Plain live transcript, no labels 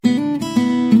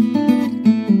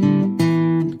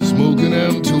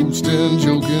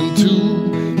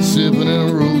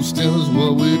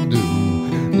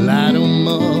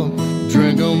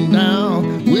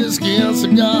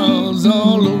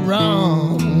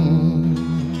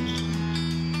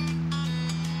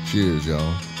Cheers, y'all.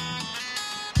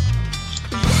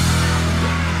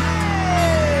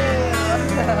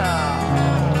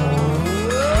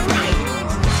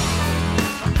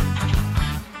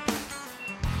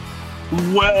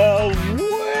 Well.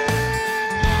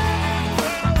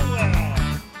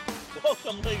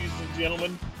 Welcome, ladies and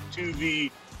gentlemen, to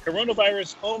the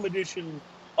coronavirus home edition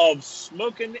of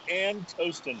Smokin' and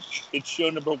Toastin'. It's show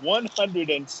number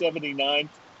 179.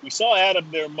 We saw Adam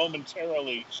there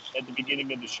momentarily at the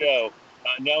beginning of the show.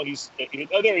 Now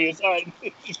there he is. All right.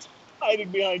 He's hiding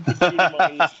behind computer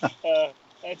monitors.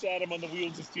 That's Adam on the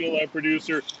Wheels of Steel, our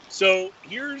producer. So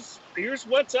here's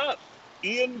what's up.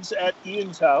 Ian's at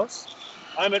Ian's house.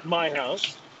 I'm at my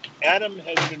house. Adam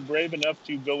has been brave enough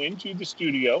to go into the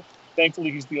studio.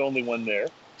 Thankfully, he's the only one there.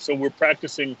 So we're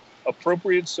practicing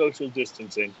appropriate social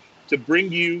distancing to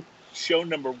bring you show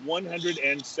number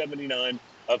 179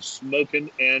 of Smokin'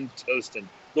 and Toastin'.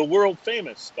 The world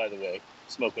famous, by the way,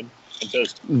 Smokin' and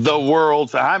Toastin'. The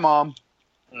world. Hi, Mom.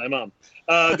 Hi, Mom.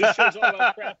 This show's all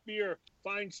about craft beer,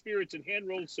 fine spirits, and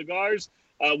hand-rolled cigars.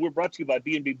 We're brought to you by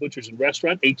B&B Butchers and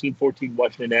Restaurant, 1814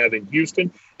 Washington Ave in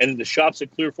Houston, and in the shops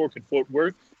at Clear Fork and Fort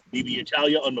Worth, BB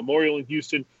Italia on Memorial in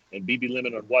Houston, and BB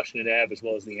Lemon on Washington Ave, as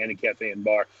well as the Annie Cafe and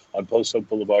Bar on Post Oak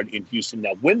Boulevard in Houston.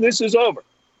 Now, when this is over,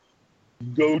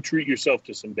 go treat yourself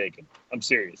to some bacon. I'm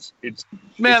serious.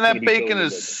 That bacon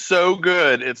is so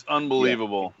good. It's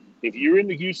unbelievable. Yeah. If you're in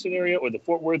the Houston area or the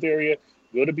Fort Worth area,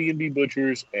 go to B&B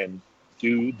Butchers and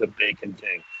do the bacon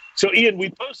thing. So, Ian,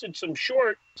 we posted some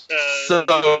short so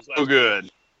good.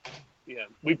 Week. Yeah,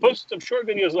 we posted some short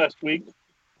videos last week,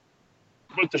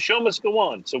 but the show must go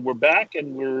on. So we're back,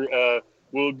 and we're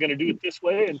going to do it this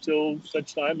way until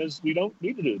such time as we don't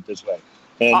need to do it this way.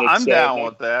 And I'm down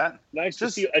with that. Nice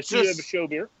to see you. I see you have a show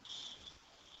beer.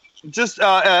 Just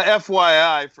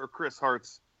FYI for Chris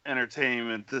Hart's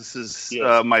entertainment, this is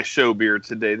my show beer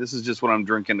today. This is just what I'm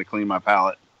drinking to clean my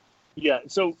palate. Yeah,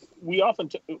 so we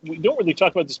don't really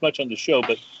talk about this much on the show,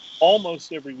 but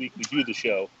almost every week we do the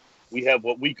show, we have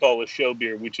what we call a show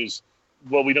beer, which is,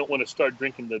 well, we don't want to start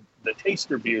drinking the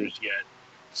taster beers yet,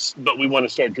 but we want to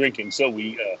start drinking, so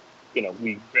we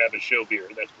grab a show beer.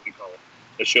 That's what we call it,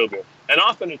 a show beer. And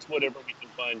often it's whatever we can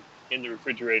find in the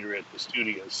refrigerator at the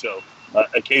studio. So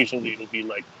occasionally it'll be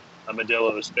like a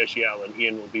Modelo Especial, and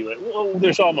Ian will be like, well,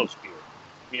 there's almost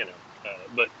beer,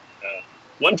 but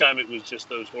one time it was just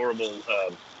those horrible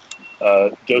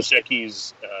Dos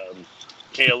Equis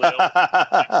pale ale,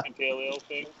 Mexican pale ale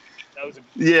thing. That was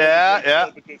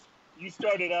because you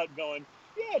started out going,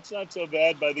 yeah, it's not so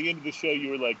bad. By the end of the show, you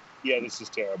were like, yeah, this is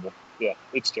terrible. Yeah,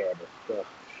 it's terrible. So,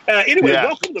 anyway,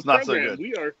 welcome to the program.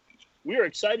 So we are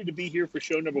excited to be here for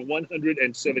show number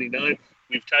 179.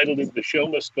 We've titled it "The Show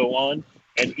Must Go On,"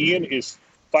 and Ian is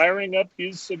firing up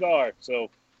his cigar. So,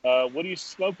 what are you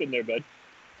smoking there, bud?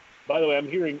 By the way, I'm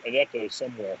hearing an echo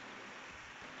somewhere.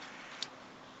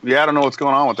 Yeah, I don't know what's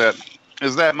going on with that.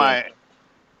 Is that my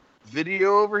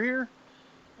video over here?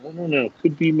 I don't know.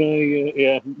 Could be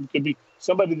my, could be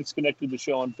somebody that's connected to the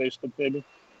show on Facebook, maybe.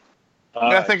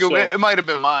 I think it might have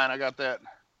been mine. I got that.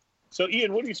 So,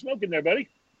 Ian, what are you smoking there, buddy?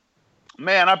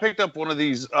 Man, I picked up one of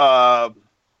these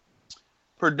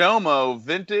Perdomo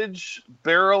vintage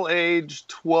barrel-aged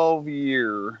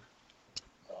 12-year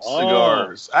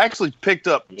cigars. I actually picked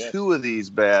up two of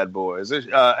these bad boys.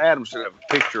 Adam should have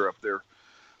a picture up there.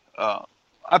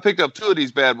 I picked up two of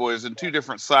these bad boys in two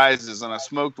different sizes, and I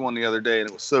smoked one the other day, and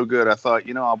it was so good, I thought,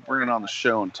 I'll bring it on the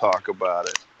show and talk about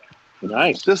it.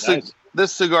 Nice.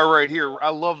 This cigar right here, I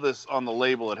love this on the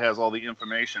label. It has all the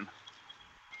information.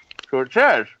 So it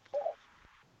says,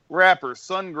 wrapper,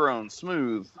 sun-grown,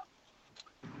 smooth.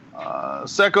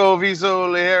 Seco Viso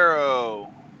Ligero.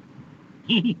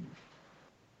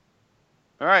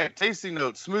 All right, tasting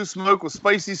notes. Smooth smoke with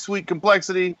spicy, sweet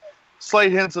complexity.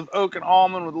 Slight hints of oak and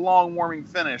almond with a long, warming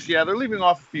finish. Yeah, they're leaving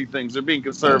off a few things. They're being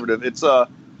conservative. It's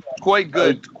quite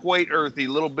good, quite earthy.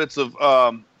 Little bits of,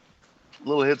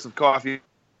 little hits of coffee,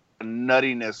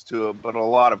 nuttiness to it, but a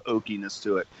lot of oakiness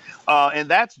to it. And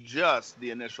that's just the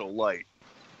initial light.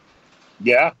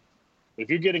 Yeah. If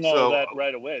you're getting all of that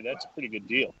right away, that's a pretty good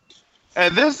deal.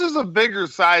 And this is a bigger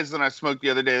size than I smoked the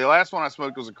other day. The last one I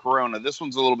smoked was a Corona. This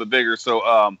one's a little bit bigger, so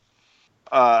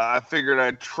I figured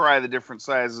I'd try the different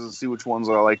sizes and see which ones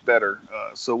I like better.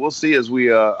 So we'll see as I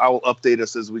will update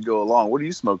us as we go along. What are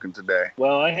you smoking today?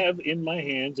 Well, I have in my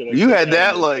hands. And you had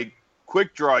that like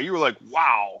quick draw. You were like,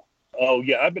 wow. Oh,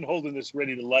 yeah. I've been holding this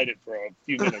ready to light it for a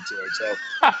few minutes here. So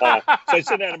I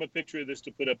sent Adam a picture of this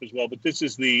to put up as well. But this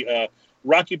is the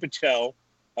Rocky Patel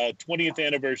 20th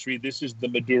anniversary. This is the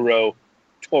Maduro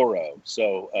Toro.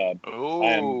 So,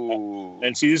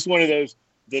 and see, this is one of those.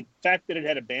 The fact that it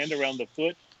had a band around the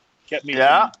foot kept me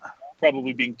from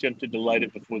probably being tempted to light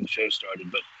it before the show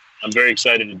started. But I'm very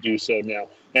excited to do so now.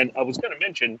 And I was going to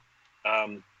mention, I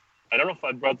don't know if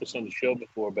I brought this on the show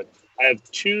before, but I have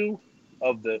 2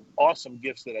 of the awesome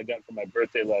gifts that I got for my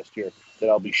birthday last year that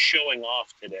I'll be showing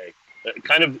off today.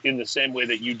 Kind of in the same way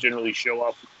that you generally show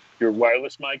off your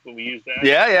wireless mic when we use that.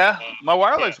 Yeah. My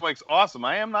wireless mic's awesome.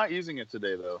 I am not using it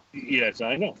today, though. Yes,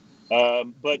 I know.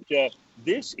 But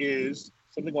this is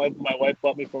something my wife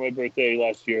bought me for my birthday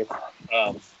last year.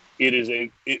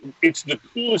 It's the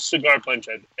coolest cigar punch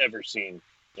I've ever seen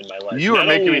in my life. You are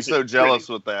making me so jealous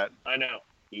with that. I know.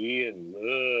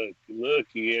 Ian, look,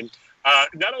 Ian.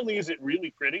 Not only is it really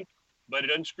pretty, but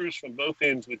it unscrews from both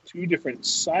ends with 2 different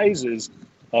sizes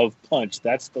of punch.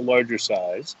 That's the larger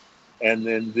size. And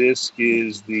then this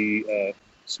is the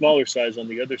smaller size on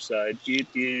the other side. It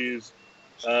is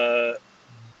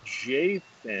Jfen,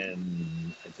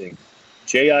 I think.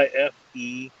 JIFEN,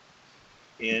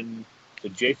 the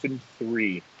Jfen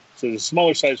 3. So the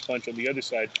smaller size punch on the other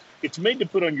side. It's made to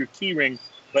put on your key ring,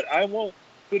 but I won't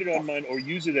put it on mine or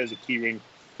use it as a key ring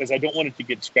because I don't want it to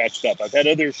get scratched up. I've had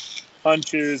other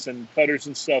punches and cutters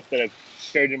and stuff that I've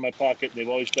carried in my pocket, and they've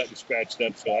always gotten scratched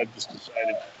up. So I've just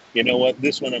decided, you know what,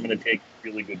 this one I'm going to take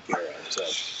really good care of. So,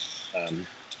 I'm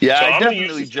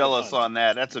definitely jealous on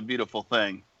that. That's a beautiful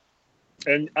thing.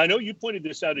 And I know you pointed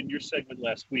this out in your segment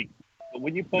last week, but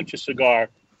when you punch a cigar,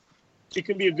 it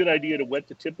can be a good idea to wet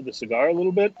the tip of the cigar a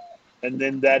little bit, and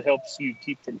then that helps you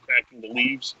keep from cracking the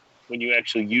leaves when you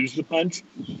actually use the punch.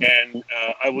 And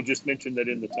I will just mention that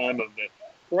in the time of the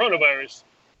coronavirus,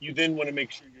 you then want to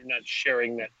make sure you're not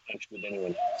sharing that punch with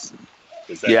anyone else,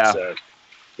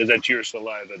 because that's your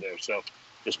saliva there. So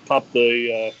just pop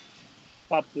the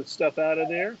stuff out of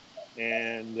there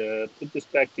and put this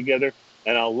back together,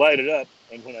 and I'll light it up.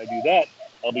 And when I do that,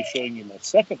 I'll be showing you my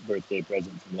second birthday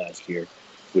present from last year,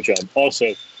 which I'm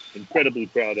also incredibly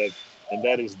proud of, and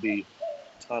that is the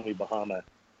Tommy Bahama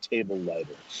table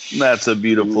lighter. That's a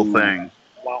beautiful thing.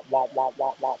 Wop, wop, wop,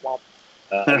 wop, wop, wop.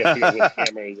 I got to figure out what the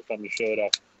camera is if I'm going to show it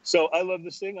off. So I love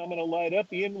this thing. I'm going to light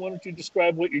up. Ian, why don't you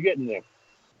describe what you're getting there?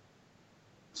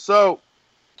 So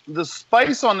the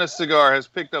spice on this cigar has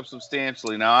picked up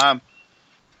substantially. Now I'm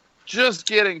just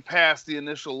getting past the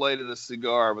initial light of the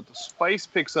cigar, but the spice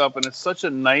picks up, and it's such a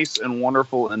nice and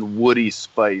wonderful and woody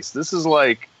spice. This is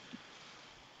like,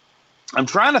 I'm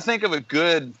trying to think of a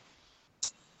good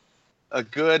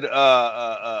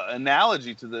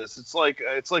analogy to this. It's like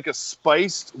a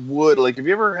spiced wood. Like, have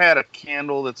you ever had a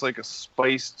candle that's like a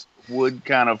spiced wood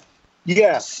kind of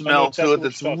smell to it?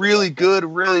 That's really good,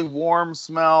 really warm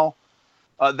smell.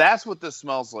 That's what this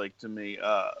smells like to me,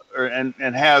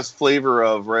 and has flavor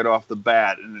of right off the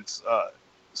bat, and it's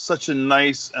such a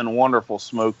nice and wonderful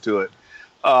smoke to it.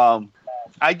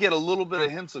 I get a little bit of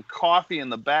hints of coffee in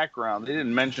the background. They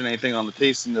didn't mention anything on the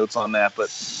tasting notes on that, but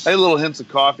I get little hints of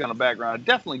coffee on the background. I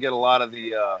definitely get a lot of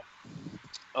the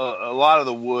wood, a lot of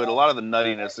the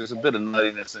nuttiness. There's a bit of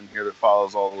nuttiness in here that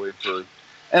follows all the way through,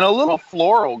 and a little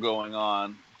floral going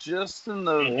on just in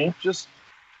the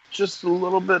just a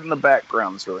little bit in the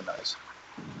background. It's really nice.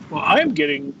 Well, I am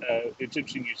getting. It's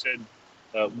interesting you said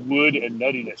wood and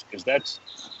nuttiness, because that's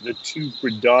the 2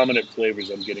 predominant flavors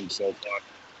I'm getting so far.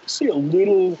 I see a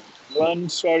little run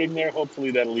starting there.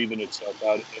 Hopefully that'll even itself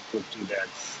out if we'll do that.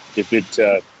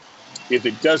 If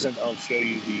it doesn't, I'll show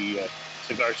you the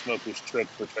cigar smoker's trick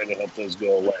for trying to help those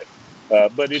go away.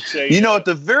 But it's a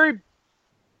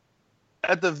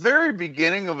at the very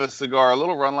beginning of a cigar, a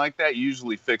little run like that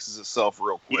usually fixes itself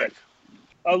real quick.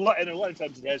 Yeah. A lot of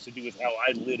times it has to do with how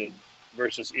I lit it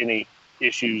versus any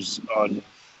issues on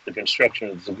the construction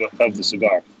of the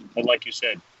cigar. And like you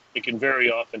said, it can very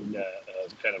often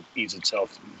kind of ease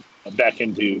itself back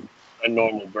into a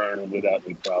normal burn without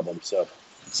any problem. So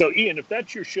Ian, if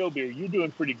that's your show beer, you're doing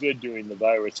pretty good during the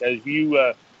virus. Have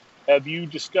you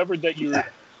discovered that you're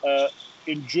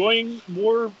enjoying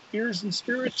more beers and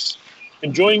spirits,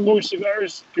 enjoying more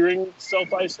cigars during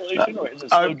self-isolation, or has it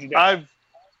slowed you down?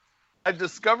 I've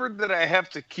discovered that I have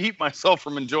to keep myself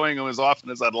from enjoying them as often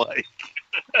as I'd like.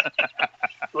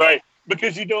 Right.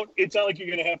 Because it's not like you're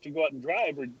going to have to go out and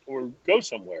drive or go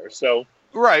somewhere. So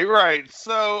Right.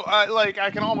 So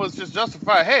I can almost just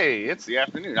justify, hey, it's the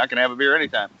afternoon. I can have a beer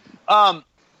anytime.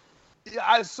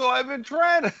 So I've been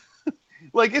trying to,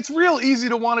 it's real easy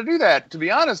to want to do that, to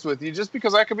be honest with you, just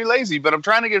because I could be lazy. But I'm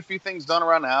trying to get a few things done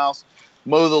around the house,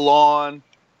 mow the lawn,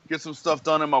 get some stuff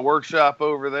done in my workshop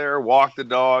over there, walk the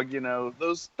dog,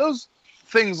 those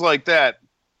things like that.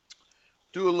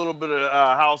 Do a little bit of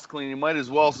house cleaning. Might as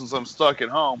well, since I'm stuck at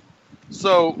home.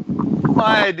 So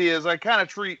my idea is I kind of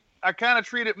treat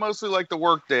it mostly like the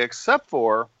work day, except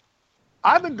for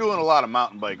I've been doing a lot of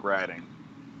mountain bike riding.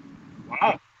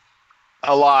 Wow.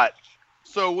 A lot.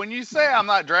 So when you say I'm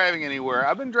not driving anywhere,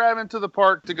 I've been driving to the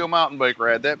park to go mountain bike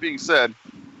ride. That being said,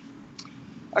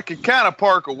 I could kind of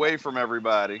park away from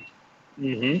everybody.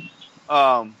 Mm-hmm.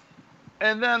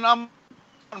 And then I'm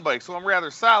on bike, so I'm rather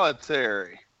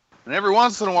solitary. And every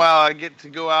once in a while, I get to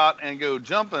go out and go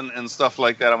jumping and stuff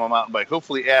like that on my mountain bike.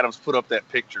 Hopefully, Adam's put up that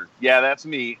picture. Yeah, that's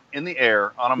me in the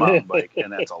air on a mountain bike,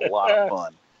 and that's a lot of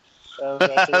fun.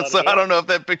 So I don't know if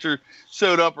that picture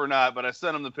showed up or not, but I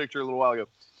sent him the picture a little while ago.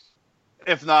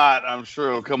 If not, I'm sure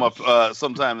it'll come up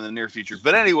sometime in the near future.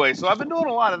 But anyway, so I've been doing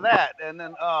a lot of that, and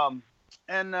then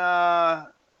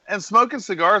and smoking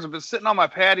cigars. I've been sitting on my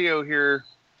patio here,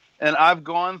 and I've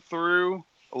gone through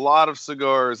a lot of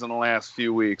cigars in the last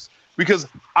few weeks because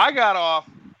I got off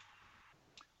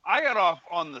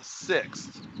on the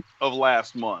 6th of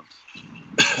last month.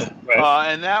 Right.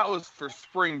 And that was for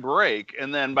spring break.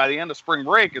 And then by the end of spring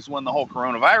break is when the whole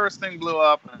coronavirus thing blew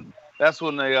up. And that's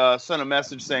when they sent a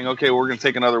message saying, okay, we're going to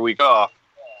take another week off.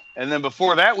 And then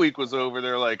before that week was over,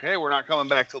 they're like, hey, we're not coming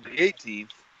back till the 18th.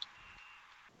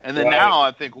 And then now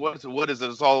I think, what is it?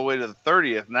 It's all the way to the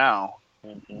 30th now.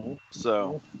 Mm-hmm.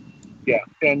 So... yeah,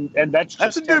 and that's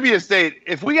a dubious date.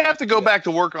 If we have to go back to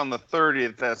work on the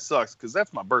 30th, that sucks because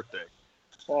that's my birthday.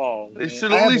 Oh, they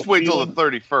should at least wait till the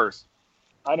 31st.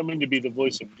 I don't mean to be the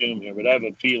voice of doom here, but I have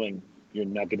a feeling you're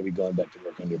not going to be going back to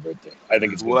work on your birthday. I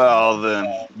think it's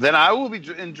then I will be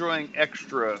enjoying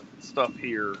extra stuff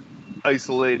here,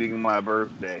 isolating my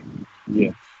birthday.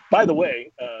 Yeah. By the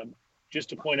way, just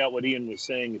to point out what Ian was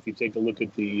saying, if you take a look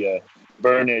at the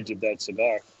burn edge of that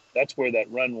cigar, that's where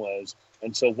that run was.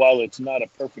 And so while it's not a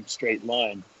perfect straight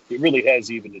line, it really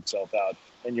has evened itself out.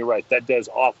 And you're right, that does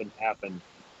often happen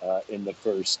in the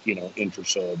first, inch or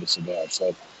so of the cigar.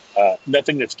 So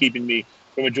nothing that's keeping me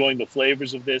from enjoying the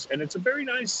flavors of this. And it's a very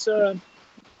nice sort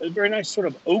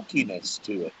of oakiness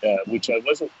to it, which I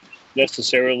wasn't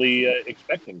necessarily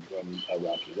expecting from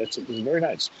Rocky. It was very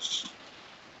nice.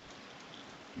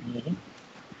 Mm-hmm.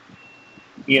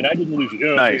 Ian, I didn't lose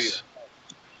you. Nice.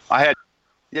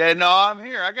 Yeah, no, I'm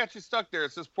here. I got you stuck there.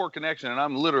 It says poor connection, and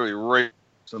I'm literally right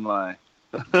to my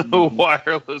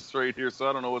wireless right here, so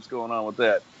I don't know what's going on with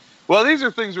that. Well, these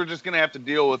are things we're just going to have to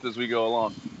deal with as we go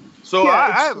along. So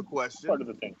I have a question. Part of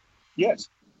the thing. Yes.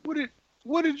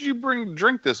 What did you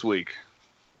drink this week?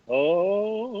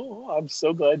 Oh, I'm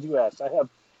so glad you asked. I have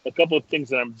a couple of things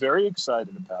that I'm very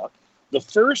excited about. The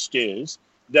first is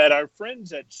that our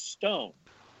friends at Stone,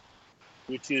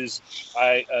 which is,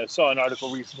 I saw an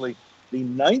article recently, the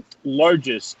 9th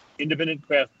largest independent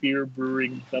craft beer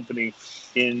brewing company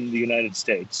in the United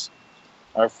States.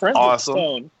 Our friends at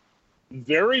Stone,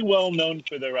 very well known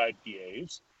for their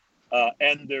IPAs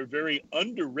and their very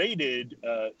underrated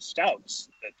stouts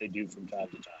that they do from time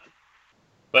to time.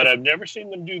 But I've never seen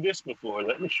them do this before.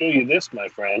 Let me show you this, my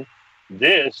friend.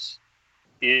 This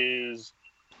is,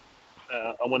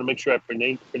 I want to make sure I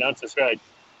pronounce this right,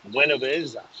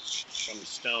 Buenaveza from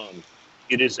Stone.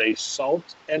 It is a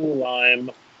salt and lime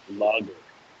lager.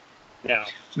 Now,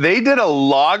 they did a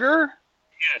lager?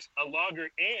 Yes, a lager,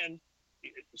 and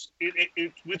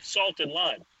it's with salt and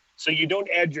lime. So you don't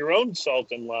add your own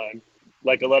salt and lime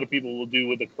like a lot of people will do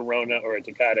with a Corona or a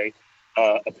Tecate.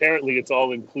 Apparently, it's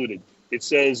all included. It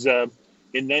says in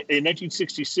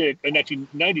 1996,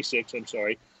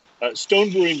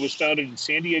 Stone Brewing was founded in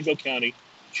San Diego County,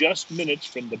 just minutes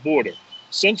from the border.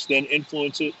 Since then,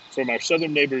 influences from our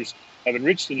southern neighbors have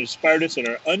enriched and inspired us in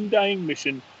our undying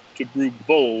mission to brew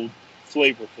bold,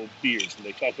 flavorful beers. And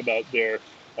they talk about their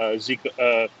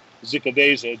Zicaveza.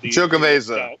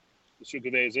 Chocoveza.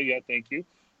 Chocoveza, yeah, thank you.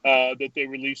 That they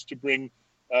released to bring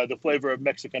the flavor of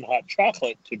Mexican hot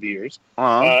chocolate to beers.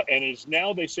 Uh-huh. And is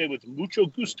now, they say, with mucho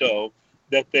gusto,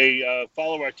 that they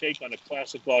follow our take on a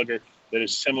classic lager that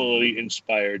is similarly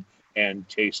inspired and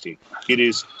tasty. It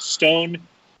is Stone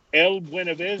El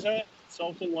Buenaveza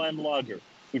Salt and Lime Lager,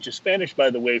 which is Spanish, by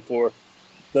the way, for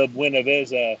the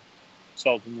Buenaveza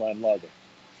Salt and Lime Lager.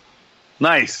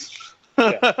 Nice.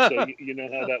 Yeah, so you know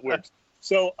how that works.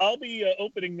 So I'll be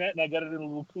opening that, and I got it in a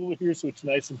little cooler here, so it's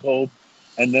nice and cold.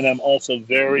 And then I'm also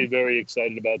very, very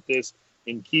excited about this,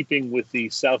 in keeping with the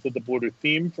south of the border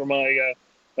theme for my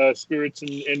spirits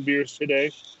and beers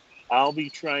today. I'll be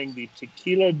trying the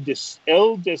Tequila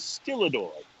El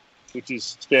Destillador, which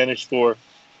is Spanish for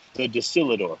the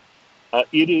Distillador.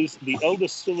 It is the El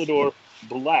Destillador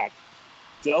Black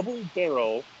Double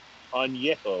Barrel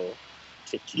Añejo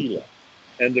Tequila.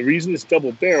 And the reason it's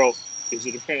double barrel is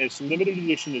that apparently it's a limited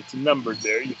edition. It's numbered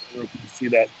there. You can see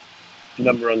that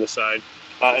number on the side.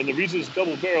 And the reason it's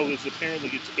double barrel is apparently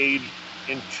it's aged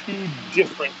in 2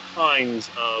 different kinds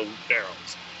of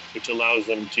barrels, which allows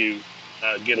them to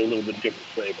get a little bit different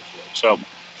flavor to it. So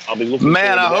I'll be looking Man,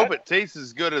 forward to I that. hope it tastes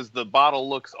as good as the bottle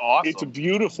looks awesome. It's a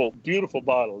beautiful, beautiful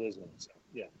bottle, isn't it? So,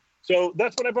 yeah. So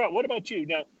that's what I brought. What about you?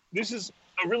 Now, this is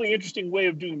a really interesting way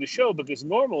of doing the show because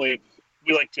normally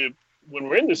we like to, when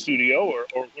we're in the studio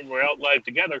or when we're out live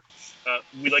together,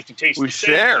 we like to taste We the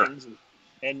same share. things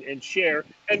and share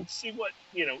and see what,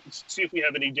 see if we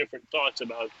have any different thoughts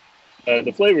about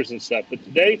the flavors and stuff. But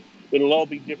today, it'll all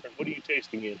be different. What are you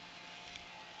tasting in?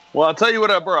 Well, I'll tell you what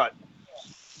I brought.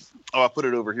 Oh, I put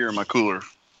it over here in my cooler.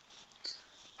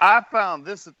 I found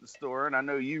this at the store, and I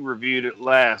know you reviewed it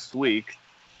last week,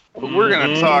 but we're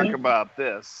going to talk about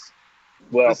this.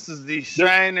 Well, This is the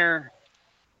Shiner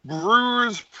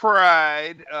Brewer's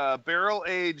Pride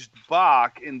barrel-aged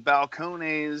Bock in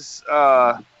Balcones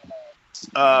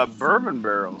bourbon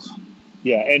barrels.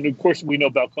 yeah, and of course we know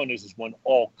Balcones has won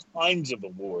all kinds of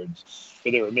awards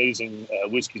for their amazing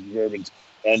whiskeys and bourbons.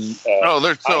 And They're so I'm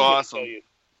gonna awesome. tell you,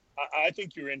 I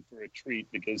think you're in for a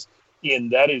treat because, Ian,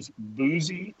 that is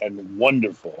boozy and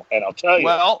wonderful. And I'll tell you,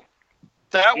 Well,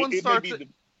 that one it starts may at be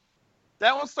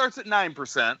that one starts at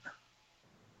 9%.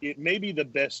 it may be the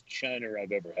best Shiner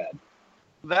I've ever had.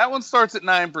 That one starts at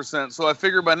 9%. So I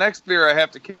figure by next beer I have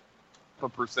to keep up a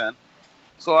percent.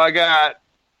 So I got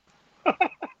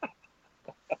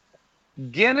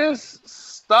Guinness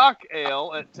Stock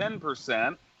Ale at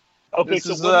 10%. Okay, This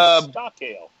so is, what is stock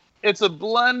ale? It's a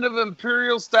blend of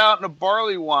imperial stout and a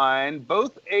barley wine,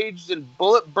 both aged in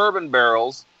bullet bourbon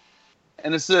barrels.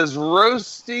 And it says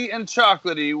roasty and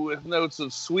chocolatey with notes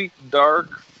of sweet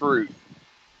dark fruit.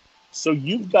 So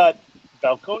you've got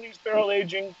Balcones barrel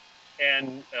aging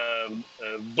and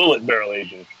bullet barrel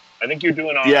aging. I think you're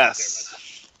doing all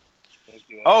Yes. right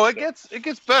there, Oh, it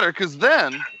gets better because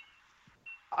then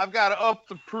I've got to up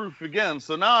the proof again.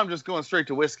 So now I'm just going straight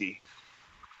to whiskey.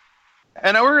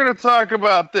 And now we're going to talk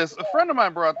about this. A friend of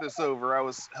mine brought this over. I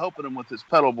was helping him with his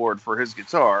pedal board for his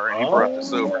guitar, and he brought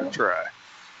this over to try.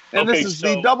 And Okay, this is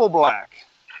the double black.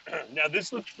 Now,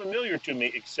 this looks familiar to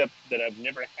me, except that I've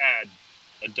never had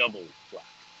a double black.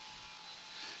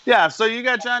 Yeah, so you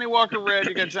got Johnny Walker Red,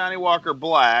 you got Johnny Walker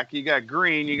Black, you got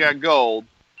green, you got gold.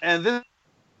 And this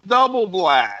double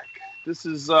black, this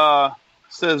is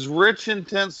says rich,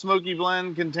 intense, smoky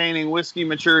blend containing whiskey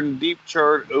matured in deep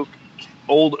charred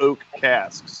old oak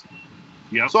casks.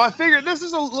 Yeah. So I figured this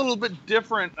is a little bit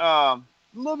different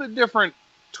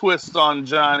twist on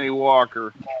Johnny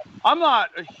Walker. I'm not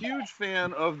a huge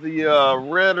fan of the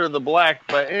red or the black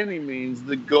by any means.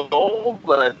 The gold,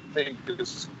 I think,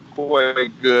 is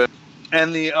quite good.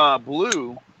 And the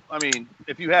blue, I mean,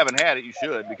 if you haven't had it, you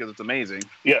should because it's amazing.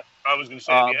 Yeah, I was going to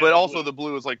say. But also the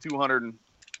blue is like $200 and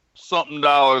something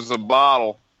a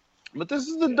bottle. But this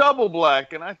is the double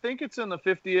black, and I think it's in the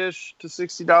 $50-ish to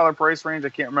 $60 price range. I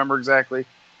can't remember exactly.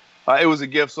 It was a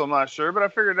gift, so I'm not sure. But I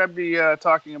figured I'd be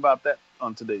talking about that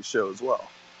on today's show as well.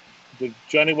 The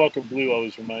Johnny Walker Blue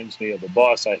always reminds me of a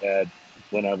boss I had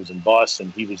when I was in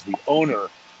Boston. He was the owner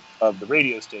of the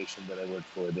radio station that I worked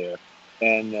for there.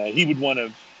 And he would want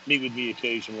to meet with me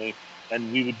occasionally,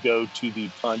 and we would go to the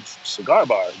Punch Cigar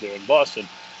Bar there in Boston.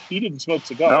 He didn't smoke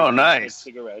cigars. Oh, nice. He smoked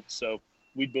cigarettes, so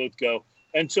we'd both go.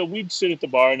 And so we'd sit at the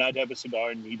bar, and I'd have a cigar,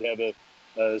 and he'd have a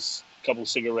couple of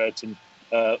cigarettes, and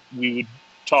we would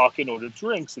talk and order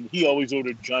drinks, and he always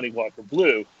ordered Johnny Walker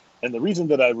Blue. And the reason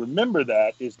that I remember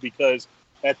that is because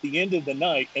at the end of the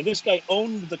night, and this guy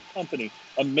owned the company,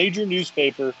 a major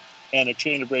newspaper and a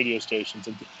chain of radio stations.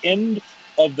 At the end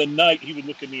of the night, he would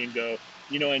look at me and go,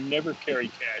 I never carry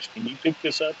cash. Can you pick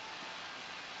this up?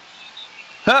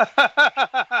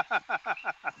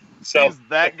 So He's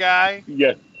that guy?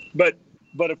 Yeah.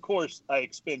 But of course, I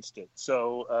expensed it.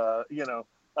 So,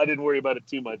 I didn't worry about it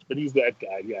too much. But he's that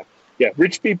guy, yeah. Yeah,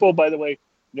 rich people, by the way,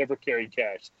 never carry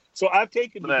cash. So I've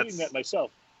taken to doing that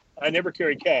myself. I never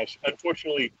carry cash.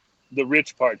 Unfortunately, the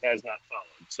rich part has not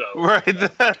followed. So Right,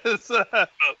 that's,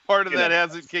 part of that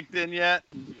hasn't kicked in yet.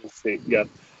 We'll see. Yeah.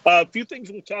 A few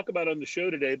things we'll talk about on the show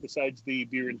today besides the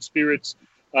beer and spirits.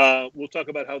 We'll talk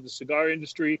about how the cigar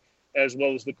industry, as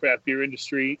well as the craft beer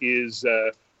industry, is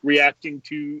reacting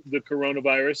to the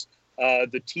coronavirus.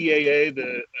 The TAA,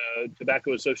 the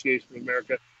Tobacco Association of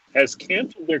America, has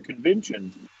canceled their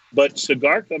convention, but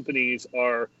cigar companies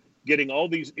are getting all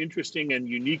these interesting and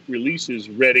unique releases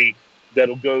ready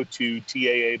that'll go to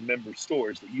TAA member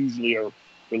stores that usually are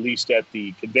released at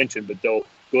the convention, but they'll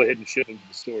go ahead and ship them to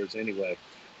the stores anyway.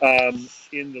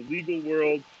 In the legal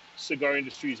world, cigar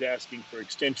industry is asking for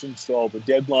extensions to all the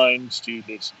deadlines to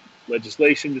this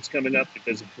legislation that's coming up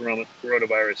because of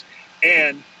coronavirus.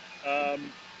 And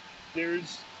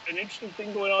there's an interesting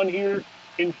thing going on here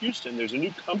in Houston, there's a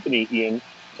new company, Ian,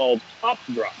 called Hop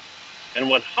Drop. And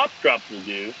what Hop Drop will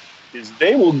do is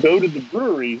they will go to the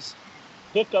breweries,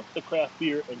 pick up the craft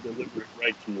beer, and deliver it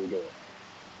right to your door.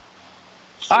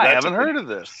 So I haven't heard of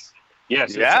this.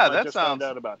 Yes, yeah, that sounds. Found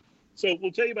out about. So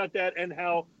we'll tell you about that and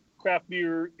how craft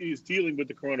beer is dealing with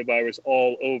the coronavirus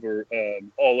all over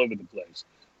the place.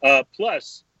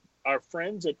 Plus, our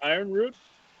friends at Iron Root,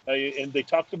 and they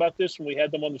talked about this when we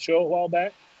had them on the show a while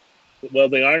back. Well,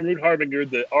 the Iron Root Harbinger,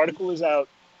 the article is out.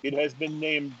 It has been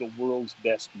named the world's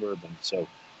best bourbon. So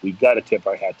we got to tip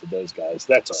our hat to those guys.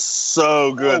 That's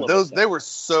so good. They were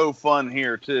so fun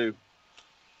here too.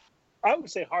 I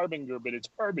would say Harbinger, but it's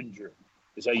Harbinger.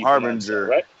 Is how you Harbinger,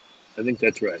 that, right? I think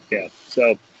that's right. Yeah.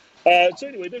 So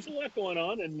anyway, there's a lot going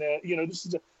on, and this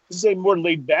is a more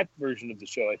laid back version of the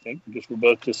show, I think, because we're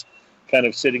both just kind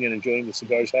of sitting and enjoying the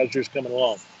cigars. How's yours coming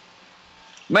along?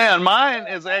 Man, mine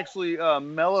is actually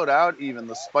mellowed out. Even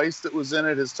the spice that was in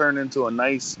it has turned into a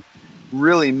nice,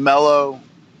 really mellow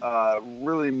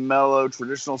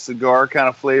traditional cigar kind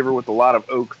of flavor with a lot of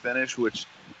oak finish, which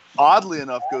oddly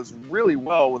enough goes really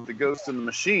well with the Ghost in the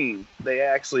Machine.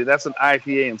 That's an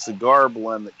IPA and cigar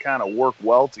blend that kind of work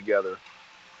well together.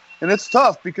 And it's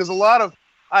tough because a lot of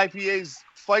IPAs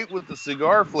fight with the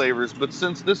cigar flavors, but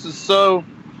since this is so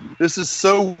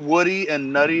woody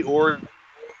and nutty, or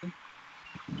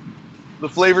the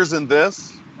flavors in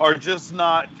this are just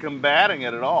not combating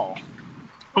it at all.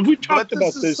 We talked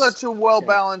about this. This is such a well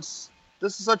balanced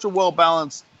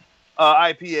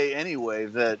IPA anyway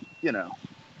that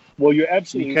Well, you're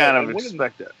absolutely you kind right. of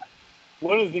expect it.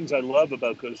 One of the things I love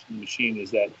about Ghost in the Machine is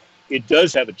that it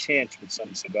does have a chance with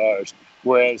some cigars,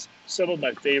 whereas some of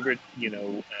my favorite,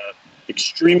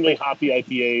 extremely hoppy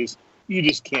IPAs, you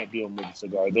just can't deal with a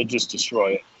cigar. They'll just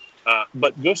destroy it.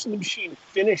 But Ghost in the Machine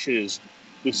finishes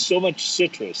with so much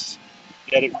citrus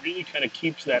that it really kind of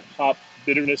keeps that hop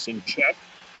bitterness in check.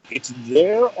 It's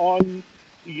there on,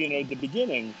 the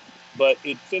beginning, but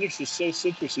it finishes so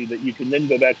citrusy that you can then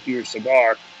go back to your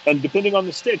cigar, and depending on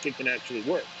the stick, it can actually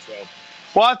work. So,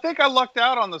 well, I think I lucked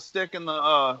out on the stick and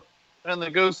the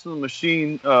Ghost in the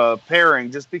Machine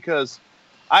pairing, just because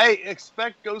I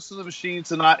expect Ghost in the Machine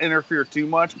to not interfere too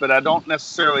much, but I don't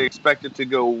necessarily expect it to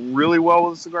go really well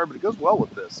with a cigar. But it goes well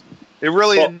with this. It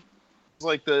really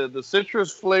like the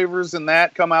citrus flavors in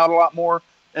that come out a lot more,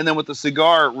 and then with the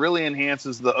cigar, it really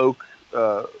enhances the oak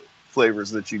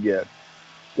flavors that you get.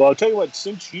 Well, I'll tell you what,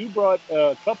 since you brought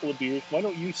a couple of beers, why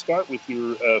don't you start with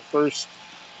your first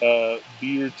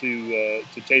beer to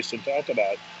taste and talk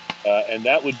about, and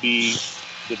that would be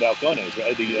the Balcones,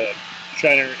 right? The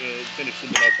Shiner finished in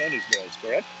the Balcones barrels,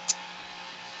 correct?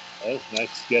 Oh,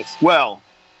 nice, yes. Well,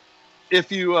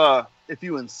 if you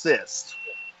insist.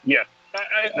 Yeah.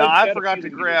 I forgot to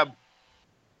grab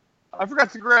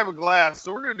a glass,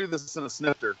 so we're going to do this in a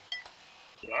snifter.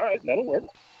 All right, that'll work.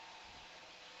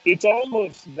 It's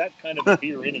almost that kind of a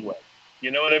beer anyway.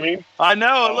 You know what I mean? I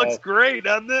know. It looks great,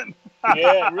 doesn't it?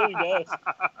 Yeah, it really does.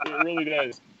 It really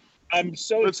does. I'm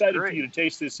so excited for you to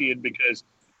taste this, Ian, because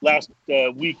last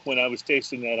week when I was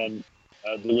tasting that on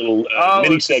the little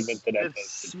mini segment that I posted. It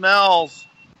smells...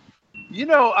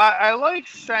 I like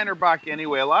Shiner Bock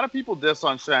anyway. A lot of people diss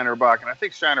on Shiner Bock, and I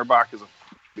think Shiner Bock is a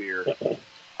beer.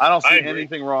 I don't see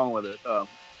anything wrong with it.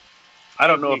 I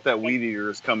don't know if that weed eater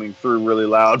is coming through really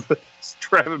loud, but it's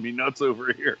driving me nuts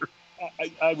over here.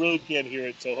 I really can't hear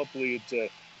it, so hopefully it's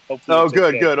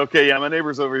good. Okay, yeah, my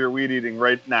neighbor's over here weed eating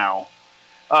right now.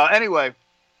 Anyway,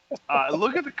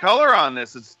 look at the color on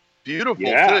this. It's beautiful,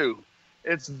 too.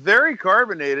 It's very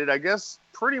carbonated, I guess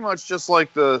pretty much just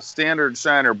like the standard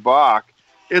Shiner Bock.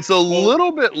 It's a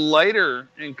little bit lighter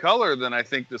in color than I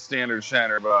think the standard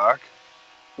Shiner Bock.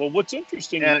 Well, what's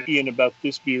interesting, Ian, about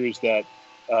this beer is that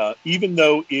even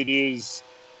though it is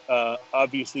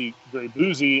obviously very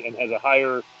boozy and has a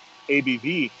higher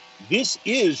ABV, this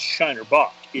is Shiner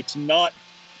Bock. It's not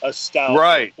a stout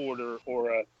porter or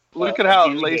a... Look at how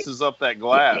it laces up that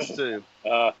glass, too.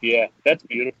 Yeah, that's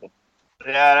beautiful.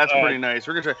 Yeah, that's pretty nice.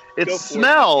 We're gonna try.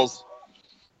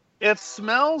 It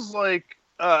smells like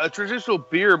a traditional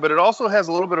beer, but it also has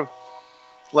a little bit of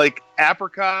like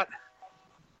apricot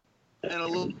and a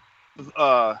little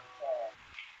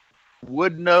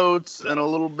wood notes and a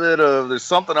little bit of there's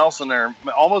something else in there,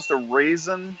 almost a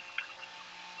raisin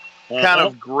kind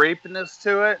of grapeness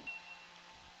to it,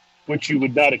 which you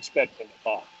would not expect in a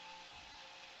pop.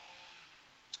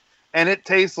 And it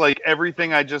tastes like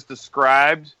everything I just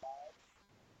described.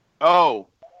 Oh,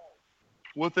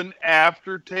 with an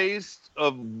aftertaste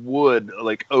of wood,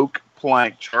 like oak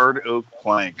plank, charred oak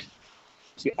plank.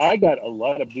 See, I got a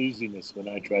lot of booziness when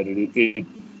I tried it.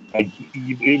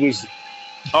 It was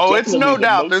Oh, it's no the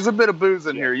doubt. most- There's a bit of booze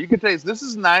in Yeah. here. You can taste. This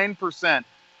is 9%,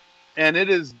 and it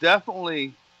is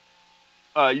definitely.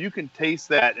 You can taste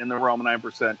that in the realm of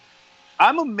 9%.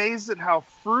 I'm amazed at how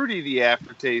fruity the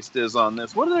aftertaste is on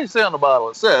this. What do they say on the bottle?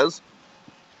 It says,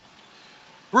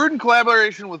 brewed in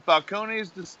collaboration with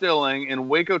Balcones Distilling in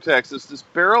Waco, Texas, this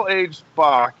barrel-aged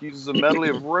Bock uses a medley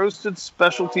of roasted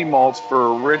specialty malts for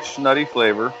a rich, nutty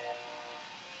flavor.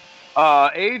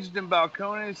 Aged in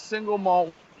Balcones single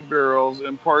malt barrels,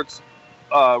 imparts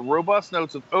robust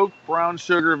notes of oak, brown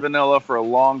sugar, vanilla for a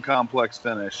long, complex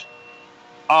finish.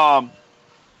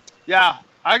 Yeah,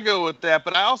 I go with that,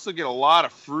 but I also get a lot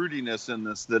of fruitiness in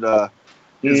this that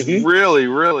is really,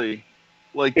 really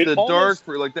like It the dark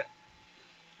fruit, like that.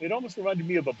 It almost reminded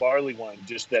me of a barley wine,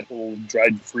 just that whole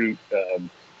dried fruit.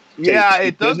 Yeah, taste.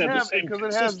 it does doesn't have the same because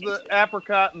it has the consistency.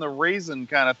 apricot and the raisin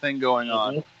kind of thing going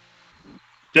on.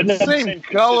 Doesn't The have the same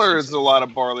color as a lot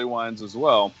of barley wines as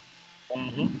well.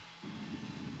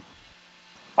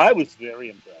 I was very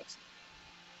impressed.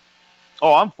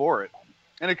 Oh, I'm for it.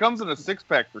 And it comes in a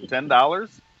 6-pack for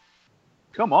 $10.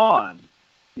 Come on.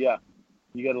 Yeah,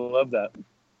 you got to love that.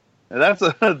 And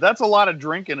that's a lot of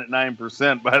drinking at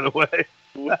 9%, by the way.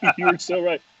 You're so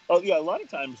right. Oh yeah, a lot of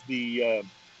times the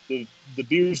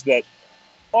beers that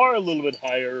are a little bit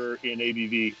higher in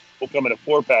ABV will come in a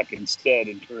 4-pack instead,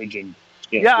 encouraging.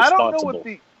 Yeah, I don't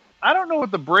know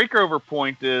what the breakover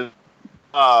point is,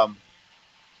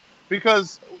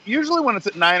 because usually when it's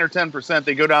at 9 or 10%,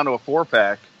 they go down to a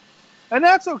 4-pack, and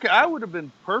that's okay. I would have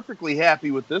been perfectly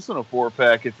happy with this in a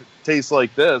 4-pack if it tastes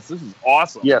like this. This is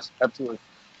awesome. Yes, absolutely.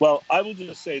 Well, I will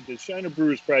just say the Shiner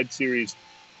Brewers Pride series,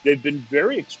 they've been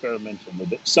very experimental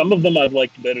with it. Some of them I've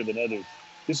liked better than others.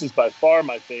 This is by far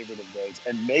my favorite of those,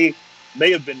 and may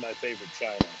have been my favorite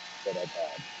Shiner that I've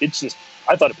had. It's just,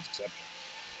 I thought it was exceptional.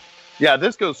 Yeah,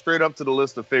 this goes straight up to the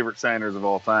list of favorite Shiners of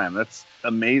all time. That's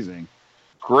amazing.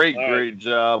 Great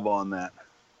job on that.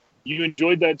 You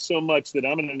enjoyed that so much that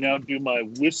I'm going to now do my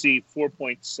Wissy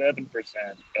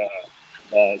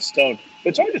 4.7% Stone.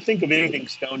 It's hard to think of anything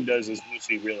Stone does as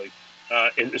Wissy, really,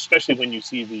 especially when you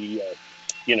see the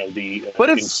But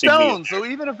it's insignia. Stone, so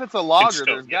even if it's a lager, Stone,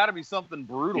 there's got to be something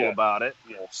brutal about it.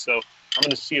 Yeah, so I'm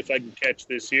going to see if I can catch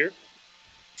this here.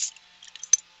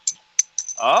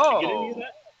 Oh. Did you get any of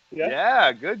that?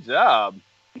 Yeah, good job.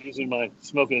 Using my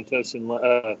Smoking and Toasting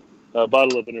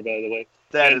bottle opener, by the way.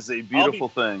 That is a beautiful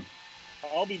thing.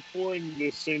 I'll be pouring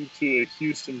this into a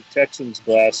Houston Texans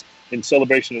glass in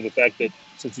celebration of the fact that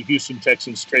since the Houston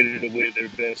Texans traded away their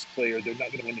best player, they're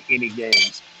not going to win any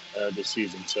games this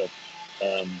season. So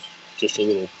just a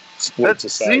little sports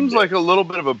aside. That seems like a little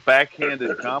bit of a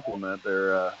backhanded compliment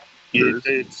there.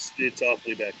 It's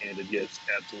awfully backhanded, yes,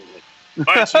 absolutely.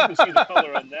 All right, so you can see the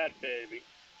color on that, baby.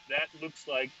 That looks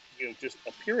like, just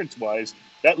appearance-wise,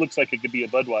 that looks like it could be a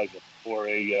Budweiser or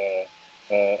a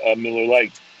Miller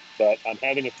Lite. But I'm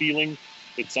having a feeling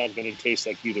it's not going to taste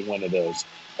like either one of those.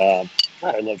 God,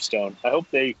 I love Stone. I hope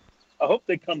they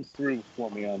come through for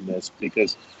me on this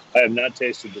because I have not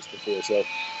tasted this before. So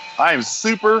I am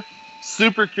super,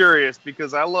 super curious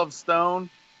because I love Stone.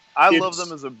 I love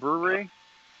them as a brewery.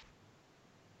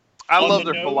 I love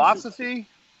their philosophy.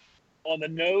 On the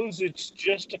nose, it's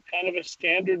just a kind of a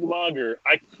standard lager.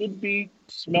 I could be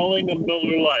smelling a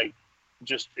Miller Lite,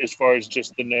 just as far as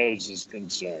just the nose is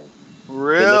concerned.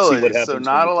 Really? So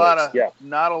not a lot of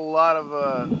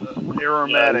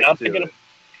aromatic to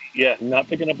it. Not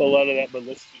picking up a lot of that, but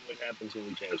let's see what happens when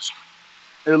we taste.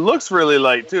 It looks really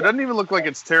light too. It doesn't even look like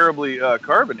it's terribly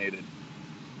carbonated.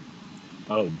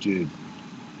 Oh, dude,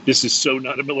 this is so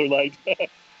not a Miller Lite.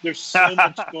 There's so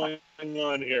much going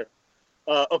on here.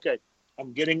 Okay.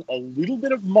 I'm getting a little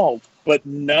bit of malt, but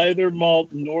neither malt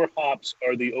nor hops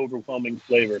are the overwhelming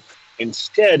flavor.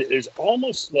 Instead, there's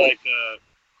almost like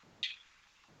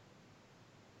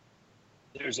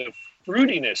there's a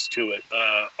fruitiness to it,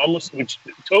 almost, which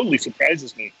totally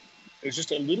surprises me. There's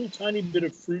just a little tiny bit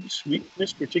of fruit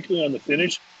sweetness, particularly on the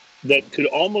finish, that could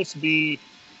almost be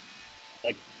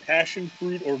like passion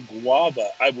fruit or guava.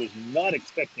 I was not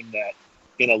expecting that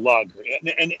in a lager.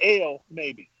 An ale,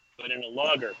 maybe, but in a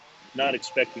lager, not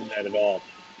expecting that at all.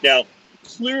 Now,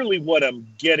 clearly what I'm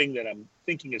getting that I'm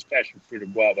thinking is passion fruit or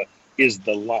guava is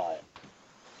the lime.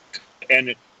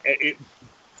 And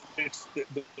it's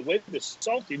the way the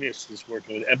saltiness is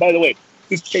working with it. And by the way,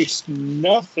 this tastes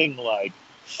nothing like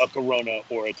a Corona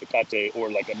or a Tecate or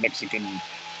like a Mexican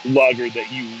lager that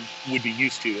you would be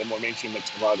used to, a more mainstream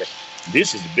Mexican lager.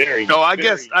 This is very... No, I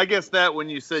guess that when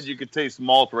you said you could taste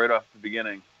malt right off the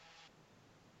beginning.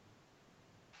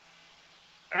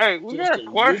 Hey, we got a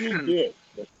question. Bit,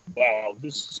 wow,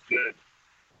 this is good.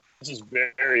 This is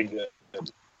very good.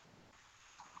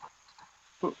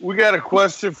 We got a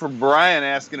question from Brian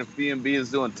asking if B&B is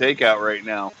doing takeout right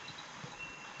now.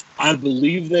 I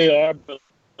believe they are, but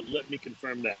let me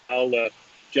confirm that. I'll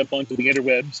jump onto the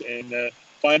interwebs and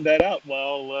find that out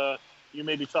while you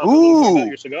may be talking a little more about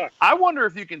your cigar. I wonder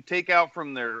if you can take out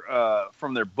from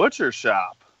their butcher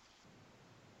shop.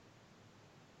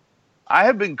 I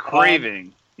have been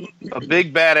craving a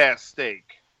big badass steak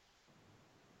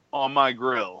on my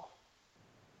grill.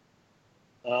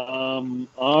 All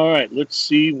right, let's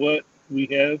see what we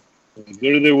have. Let's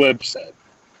go to their website.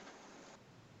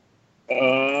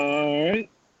 All right.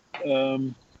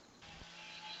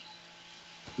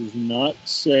 Does not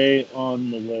say on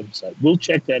the website. We'll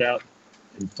check that out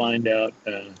and find out.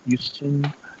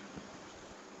 Houston.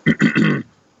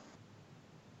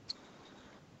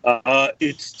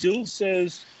 It still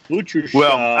says butcher shop.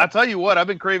 Well, I tell you what, I've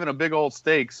been craving a big old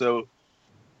steak, so.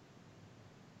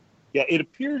 Yeah, it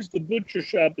appears the butcher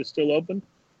shop is still open.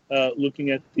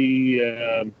 Looking at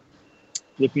it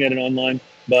online,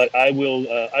 but I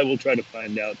will try to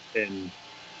find out and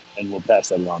we'll pass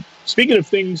that along. Speaking of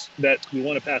things that we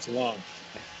want to pass along,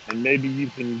 and maybe you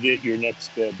can get your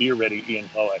next beer ready, Ian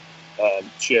Pollack.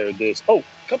 Share this. Oh,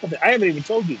 a couple things. I haven't even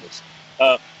told you this.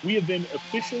 We have been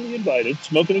officially invited.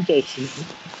 Smoking and Toasting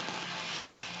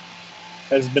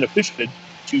has been officially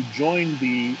to join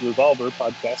the Revolver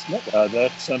Podcast Network.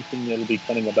 That's something that'll be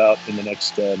coming about in the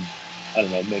next,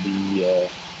 maybe a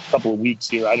couple of weeks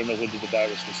here. I don't know whether the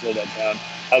virus will slow that down.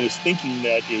 I was thinking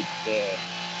that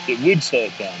it would slow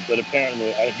it down, but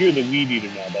apparently, I hear the weed eater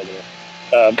now, by the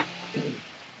way.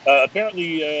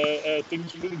 Apparently,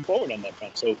 things are moving forward on that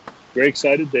front. So, very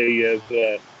excited. They have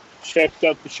checked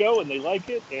out the show and they like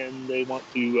it, and they want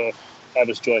to have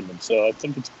us join them. So, I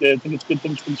think it's good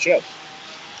things for the show.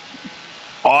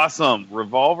 Awesome.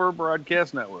 Revolver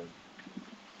Broadcast Network.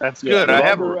 That's good. I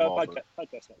have a Revolver.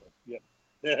 Podcast Network.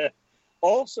 Yeah.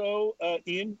 Also,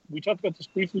 Ian, we talked about this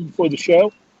briefly before the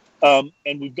show,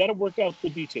 and we've got to work out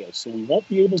the details. So we won't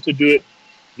be able to do it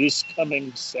this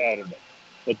coming Saturday.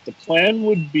 But the plan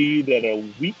would be that a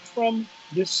week from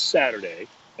this Saturday,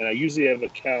 and I usually have a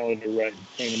calendar right in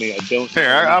front of me. I don't. Here,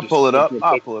 I'll pull it up.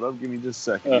 I'll pull it up. Give me just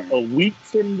a second. A week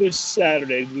from this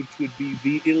Saturday, which would be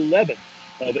the 11th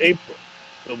of April.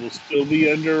 So we'll still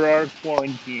be under our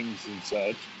quarantines and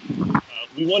such.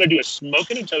 We want to do a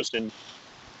smoking and toasting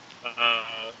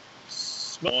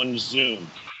on Zoom.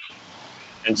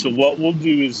 And so what we'll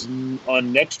do is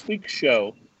on next week's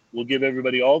show, we'll give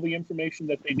everybody all the information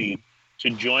that they need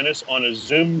to join us on a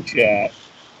Zoom chat.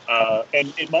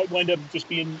 And it might wind up just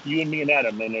being you and me and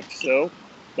Adam. And if so,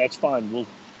 that's fine.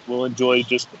 We'll enjoy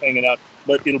just hanging out.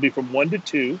 But it'll be from 1 to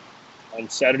 2 on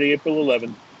Saturday, April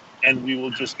 11th. And we will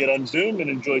just get on Zoom and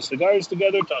enjoy cigars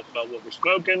together, talk about what we're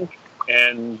smoking,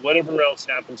 and whatever else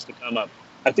happens to come up.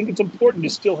 I think it's important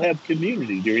to still have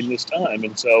community during this time.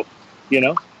 And so,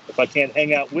 if I can't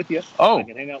hang out with you, I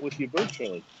can hang out with you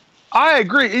virtually. I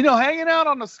agree. Hanging out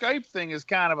on the Skype thing is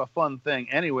kind of a fun thing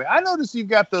anyway. I noticed you've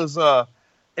got those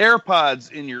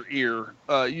AirPods in your ear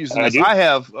using this. I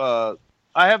have the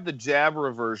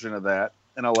Jabra version of that,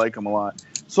 and I like them a lot.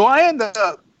 So I end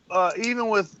up, even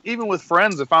with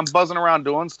friends, if I'm buzzing around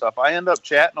doing stuff, I end up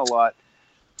chatting a lot,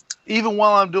 even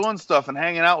while I'm doing stuff and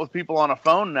hanging out with people on a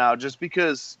phone now, just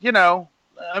because, you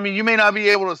may not be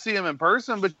able to see them in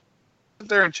person, but sit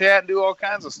there and chat and do all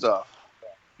kinds of stuff.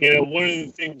 One of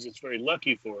the things that's very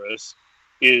lucky for us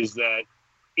is that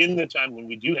in the time when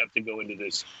we do have to go into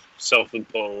this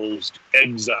self-imposed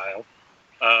exile,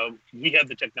 we have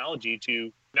the technology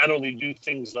to not only do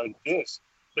things like this,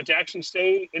 but to actually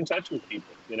stay in touch with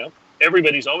people.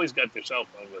 Everybody's always got their cell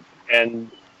phone with them.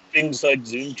 And things like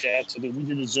Zoom chats. We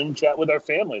did a Zoom chat with our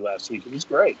family last week. It was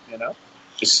great,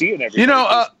 just seeing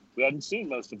everybody. We hadn't seen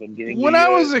most of them during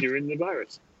the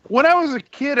virus. When I was a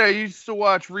kid, I used to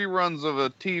watch reruns of a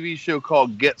TV show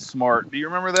called Get Smart. Do you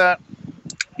remember that?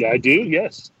 Yeah, I do,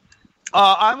 yes.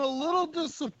 I'm a little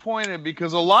disappointed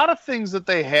because a lot of things that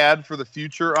they had for the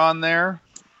future on there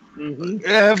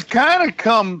have kind of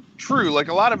come true. Like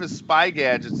a lot of his spy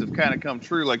gadgets have kind of come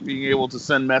true, like being able to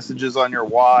send messages on your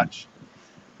watch.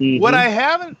 Mm-hmm. What I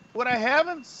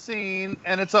haven't seen,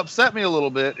 and it's upset me a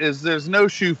little bit, is there's no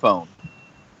shoe phone.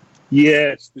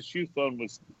 Yes, the shoe phone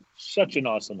was such an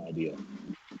awesome idea.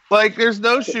 Like, there's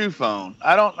no shoe phone.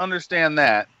 I don't understand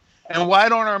that. And why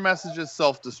don't our messages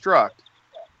self-destruct?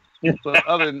 But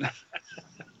other than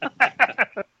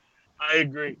I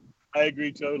agree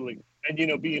totally.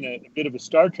 And being a bit of a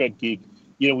Star Trek geek,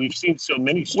 we've seen so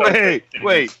many Star Trek things.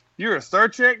 Wait, you're a Star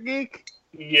Trek geek?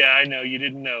 Yeah, I know, you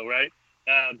didn't know, right?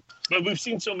 But we've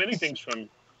seen so many things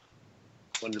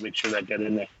wanted to make sure that got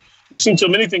in there. We've seen so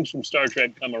many things from Star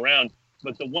Trek come around.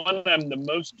 But the one I'm the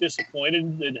most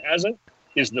disappointed that it hasn't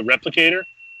is the Replicator,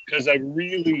 because I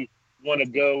really want to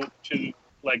go to,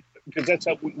 like, because that's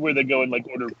where they go and like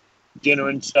order dinner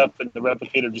and stuff, and the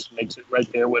Replicator just makes it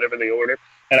right there, whatever they order.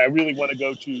 And I really want to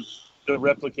go to the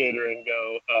Replicator and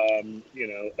go,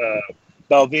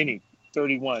 Balvenie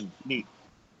 31, neat.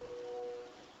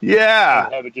 Yeah.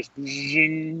 And have it just,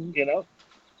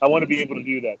 I want to be able to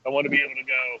do that. I want to be able to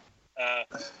go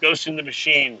Ghost in the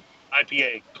Machine,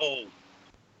 IPA, cold.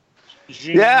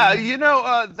 Yeah,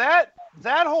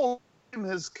 that whole theme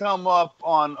has come up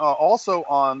on also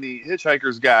on the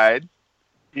Hitchhiker's Guide.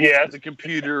 Yeah, the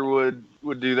computer would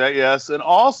do that. Yes, and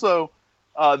also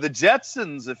the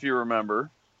Jetsons, if you remember,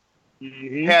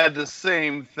 had the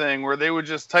same thing where they would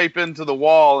just type into the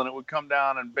wall and it would come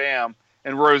down and bam,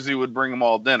 and Rosie would bring them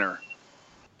all dinner.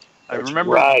 I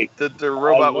remember that their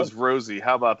robot was Rosie.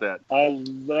 How about that? I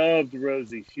loved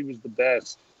Rosie. She was the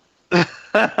best.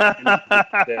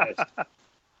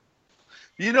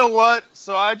 You know what?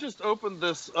 So I just opened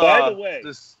this. By the way,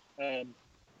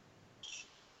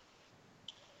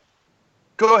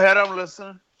 go ahead. I'm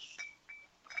listening.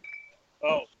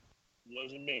 Oh,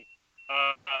 wasn't me.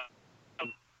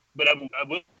 But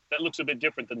that looks a bit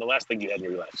different than the last thing you had in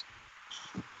your glass.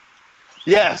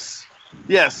 Yes.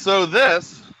 So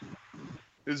this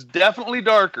is definitely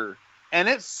darker, and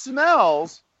it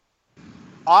smells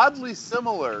oddly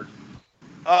similar.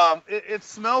 It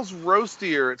smells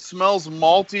roastier. It smells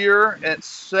maltier. It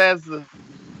has the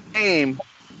same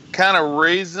kind of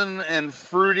raisin and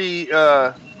fruity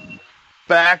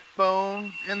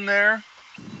backbone in there.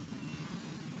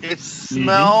 It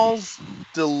smells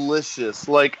delicious.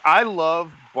 Like, I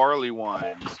love barley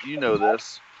wines. You know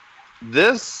this.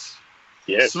 This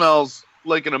smells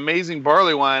like an amazing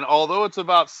barley wine, although it's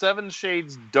about 7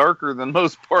 shades darker than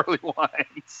most barley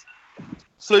wines.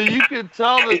 So you could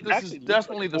tell that this is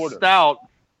definitely the stout.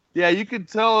 Yeah, you could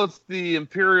tell it's the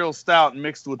Imperial Stout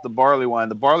mixed with the barley wine.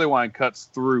 The barley wine cuts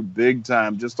through big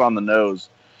time just on the nose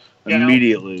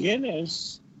immediately.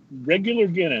 Guinness, regular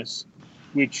Guinness,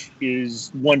 which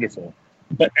is wonderful,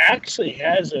 but actually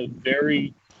has a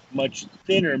very much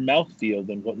thinner mouthfeel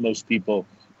than what most people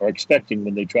are expecting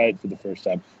when they try it for the first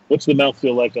time. What's the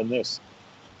mouthfeel like on this?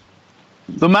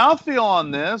 The mouthfeel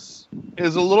on this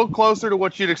is a little closer to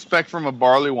what you'd expect from a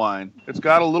barley wine. It's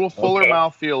got a little fuller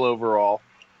mouthfeel overall.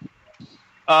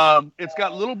 It's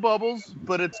got little bubbles,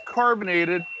 but it's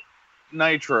carbonated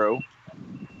nitro.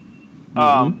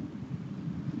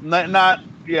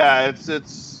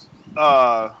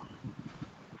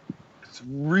 It's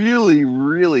really,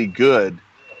 really good.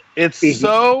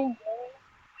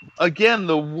 Again,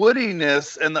 the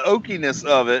woodiness and the oakiness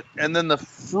of it, and then the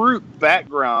fruit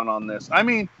background on this. I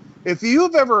mean, if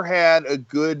you've ever had a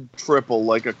good triple,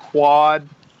 like a quad,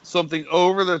 something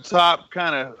over the top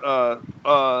kind of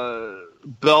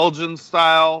Belgian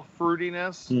style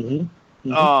fruitiness,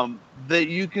 that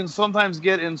you can sometimes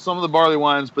get in some of the barley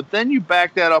wines, but then you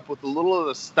back that up with a little of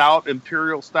the stout,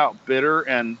 Imperial Stout bitter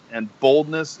and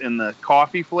boldness in the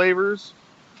coffee flavors.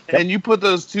 And you put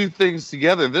those two things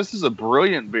together. This is a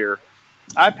brilliant beer.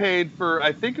 I paid for,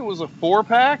 I think it was a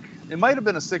 4-pack. It might have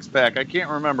been a 6-pack. I can't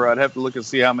remember. I'd have to look and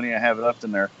see how many I have left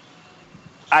in there.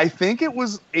 I think it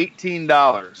was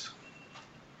 $18.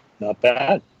 Not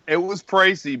bad. It was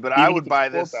pricey, but I would buy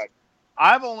this. 4-pack.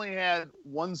 I've only had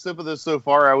one sip of this so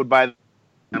far. I would buy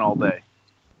it all day.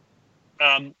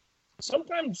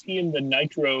 Sometimes, Ian, the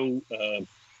nitro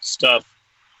stuff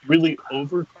really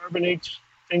overcarbonates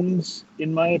things,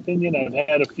 in my opinion. I've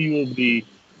had a few of the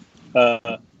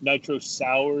nitro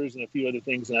sours and a few other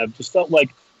things, and I've just felt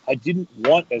like I didn't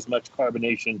want as much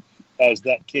carbonation as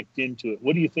that kicked into it.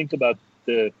 What do you think about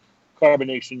the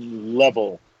carbonation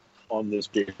level on this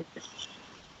beer?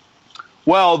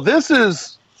 Well, this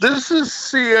is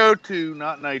CO2,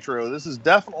 not nitro. This is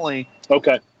definitely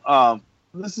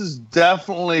this is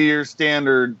definitely your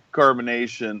standard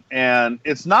carbonation, and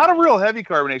it's not a real heavy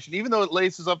carbonation, even though it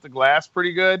laces up the glass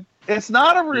pretty good. It's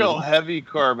not a real heavy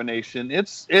carbonation.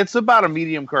 It's about a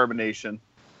medium carbonation.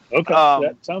 Okay,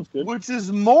 that sounds good. Which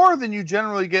is more than you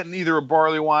generally get in either a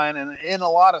barley wine and in a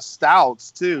lot of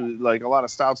stouts too. Like, a lot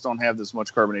of stouts don't have this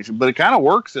much carbonation, but it kind of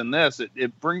works in this.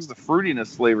 It brings the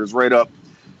fruitiness flavors right up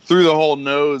through the whole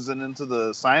nose and into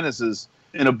the sinuses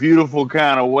in a beautiful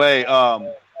kind of way.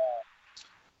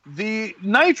 The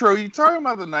nitro, you're talking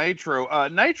about the nitro.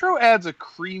 Nitro adds a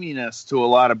creaminess to a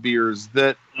lot of beers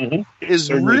that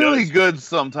is really good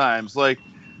sometimes. Like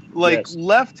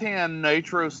left-hand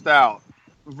nitro stout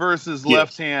versus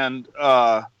left-hand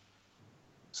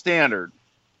standard.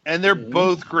 And they're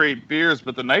both great beers,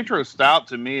 but the nitro stout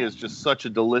to me is just such a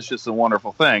delicious and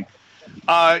wonderful thing.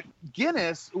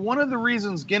 Guinness, one of the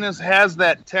reasons Guinness has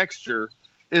that texture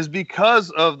is because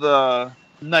of the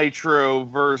nitro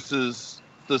versus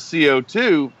the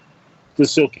CO2. The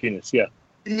silkiness, yeah.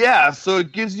 Yeah, so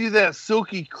it gives you that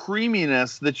silky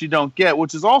creaminess that you don't get,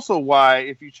 which is also why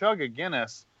if you chug a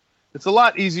Guinness, it's a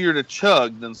lot easier to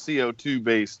chug than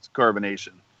CO2-based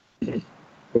carbonation.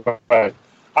 Right.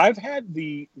 I've had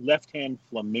the left-hand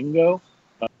flamingo,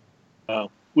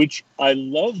 which I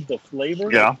love the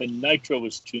flavor. Yeah. The nitro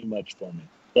was too much for me.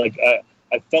 Like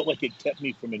I felt like it kept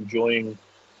me from enjoying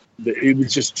it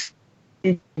was just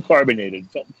too carbonated.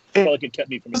 Felt like it kept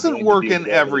me from. It doesn't work in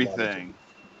everything.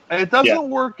 It doesn't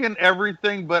work in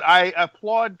everything, but I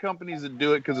applaud companies that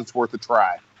do it because it's worth a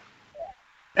try.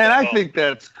 And I think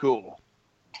that's cool.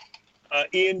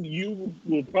 Ian, you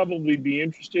will probably be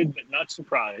interested, but not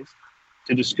surprised,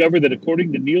 to discover that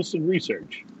according to Nielsen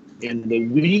research, in the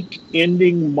week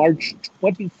ending March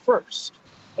 21st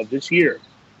of this year,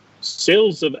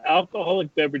 sales of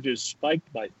alcoholic beverages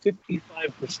spiked by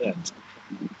 55%.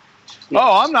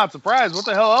 Oh, I'm not surprised. What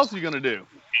the hell else are you going to do?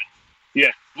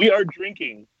 Yeah, we are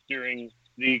drinking during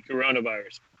the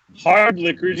coronavirus. Hard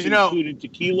liquors, including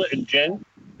tequila and gin,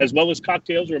 as well as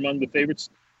cocktails, are among the favorites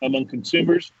among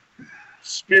consumers.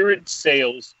 Spirit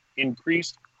sales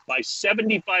increased by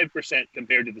 75%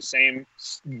 compared to the same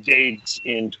dates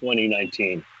in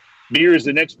 2019. Beer is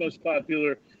the next most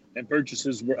popular, and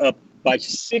purchases were up by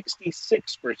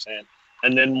 66%,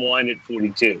 and then wine at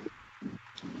 42%.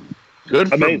 Good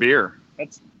for beer.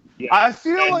 Yeah. I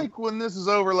feel like when this is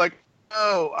over,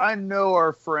 I know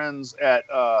our friends at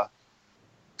the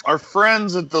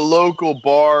local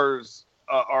bars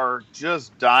are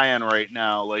just dying right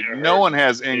now. Like, no one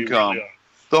has income. Really,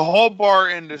 the whole bar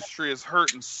industry is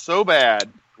hurting so bad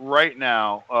right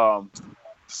now.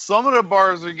 Some of the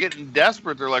bars are getting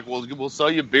desperate. They're like, well, we'll sell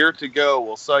you beer to go.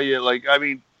 We'll sell you,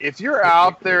 if you're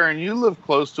out there and you live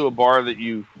close to a bar that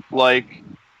you like,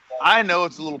 I know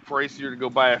it's a little pricier to go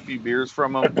buy a few beers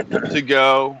from them to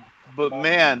go. But,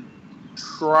 man,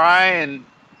 try and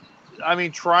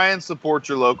support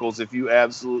your locals if you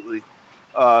absolutely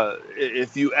have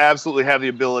the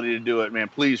ability to do it, man.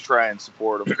 Please try and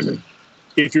support them.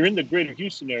 If you're in the greater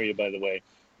Houston area, by the way,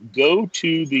 go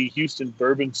to the Houston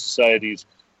Bourbon Society's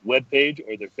webpage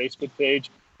or their Facebook page,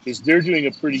 because they're doing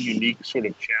a pretty unique sort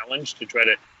of challenge to try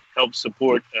to help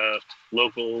support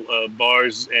local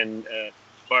bars and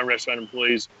bar and restaurant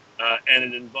employees. And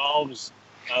it involves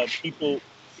people,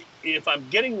 if I'm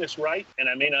getting this right, and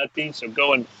I may not be, so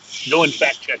go and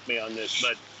fact check me on this,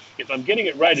 but if I'm getting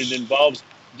it right, it involves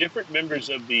different members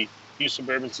of the Houston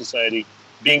Bourbon Society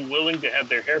being willing to have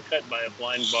their hair cut by a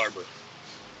blind barber.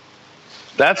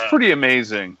 That's pretty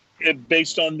amazing.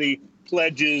 Based on the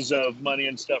pledges of money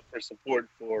and stuff for support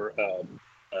for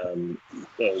the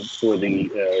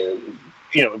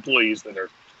employees that are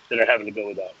having to go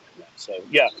without right now. So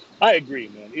yeah, I agree,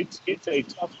 man. It's a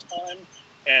tough time,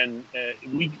 and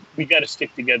we got to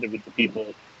stick together with the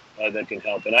people that can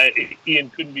help. And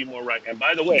Ian couldn't be more right. And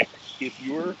by the way, if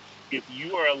you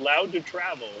are allowed to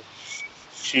travel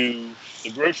to the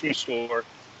grocery store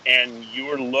and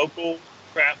your local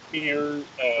craft beer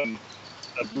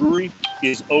brewery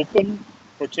is open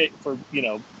for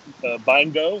buy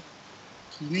and go,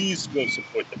 please go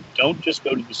support them. Don't just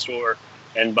go to the store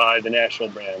and buy the national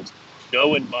brands.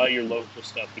 Go and buy your local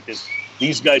stuff, because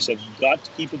these guys have got to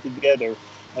keep it together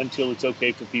until it's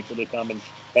okay for people to come and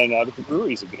hang out at the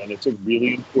breweries again. It's a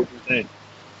really important thing.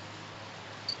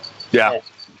 Yeah.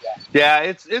 Yeah,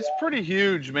 it's pretty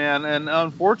huge, man. And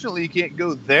unfortunately, you can't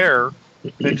go there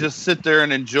and just sit there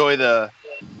and enjoy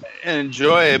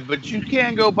it. But you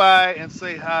can go by and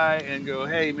say hi and go,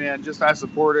 hey, man, I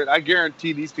support it. I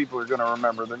guarantee these people are going to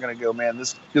remember. They're going to go, man,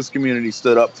 this community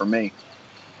stood up for me.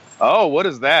 Oh, what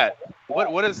is that?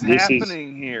 What is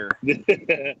happening here?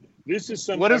 This is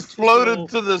some. What has floated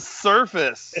to the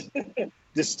surface?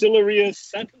 Distilleria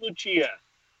Santa Lucia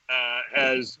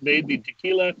has made the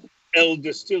tequila El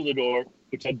Distillador,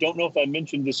 which I don't know if I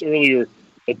mentioned this earlier,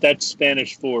 but that's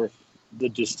Spanish for the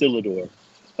distillador.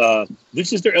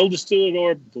 This is their El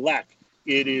Distillador Black.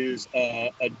 It is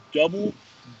a double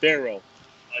barrel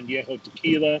añejo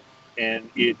tequila, and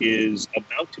it is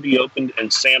about to be opened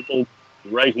and sampled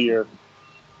right here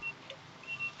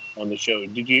on the show.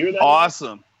 Did you hear that?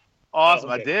 Awesome. Oh, okay.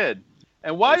 I did.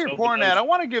 And while Let's you're pouring that, I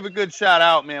want to give a good shout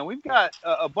out, man. We've got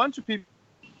a bunch of people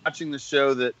watching the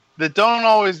show that don't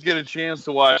always get a chance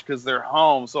to watch because they're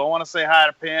home. So I want to say hi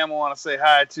to Pam. I want to say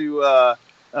hi to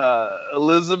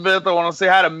Elizabeth. I want to say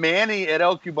hi to Manny at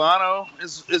El Cubano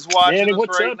is watching Manny, us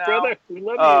what's right up, now. brother? We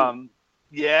love you.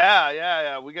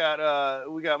 Yeah. We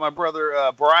got my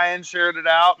brother Brian shared it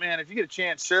out. Man, if you get a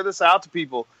chance, share this out to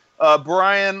people.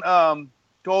 Brian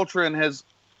Coltrane has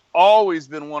always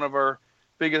been one of our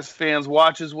biggest fans.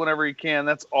 Watches whenever he can.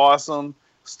 That's awesome.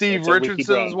 Steve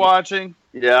Richardson's watching.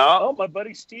 Yeah. Oh, my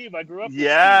buddy Steve. I grew up with Steve.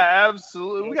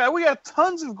 Absolutely. We got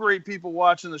tons of great people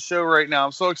watching the show right now.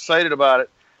 I'm so excited about it.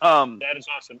 That is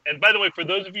awesome. And by the way, for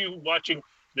those of you watching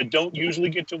that don't usually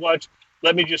get to watch,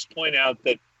 let me just point out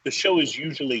that the show is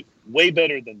usually way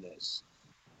better than this.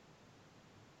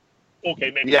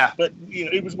 Okay, maybe. Yeah. But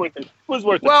it was worth it.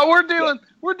 Well, we're dealing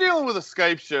with a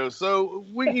Skype show, so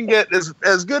we can get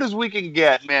as good as we can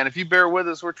get, man. If you bear with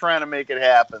us, we're trying to make it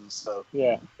happen. So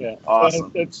yeah.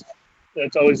 Awesome.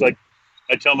 That's always like,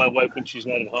 I tell my wife when she's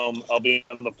not at home, I'll be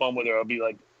on the phone with her. I'll be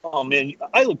like, "Oh man,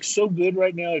 I look so good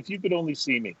right now. If you could only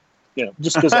see me,"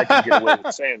 just because I can get away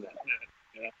with saying that.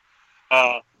 Yeah.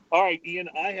 All right, Ian,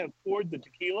 I have poured the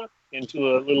tequila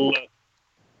into a little.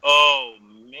 Oh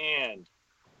man.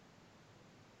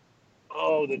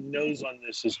 Oh, the nose on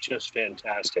this is just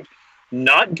fantastic.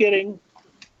 Not getting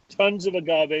tons of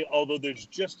agave, although there's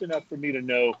just enough for me to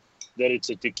know that it's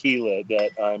a tequila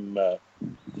that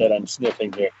I'm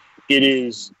sniffing here. It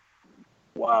is,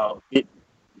 wow.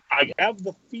 I have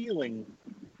the feeling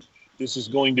this is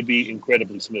going to be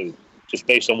incredibly smooth, just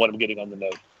based on what I'm getting on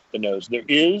the nose. There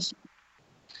is,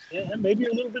 maybe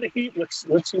a little bit of heat. Let's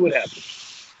see what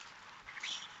happens.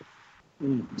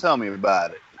 Tell me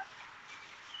about it.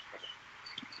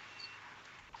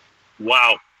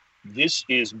 Wow, this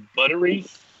is buttery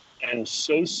and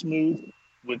so smooth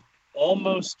with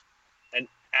almost an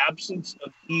absence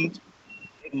of heat.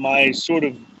 My sort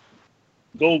of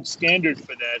gold standard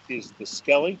for that is the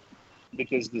Skelly,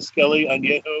 because the Skelly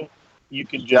Añejo, you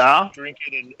can just drink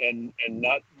it and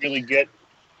not really get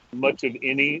much of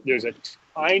any. There's a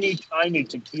tiny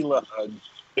tequila hug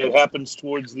that happens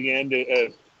towards the end.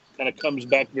 It kind of comes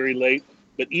back very late.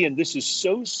 But Ian, this is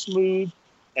so smooth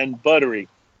and buttery.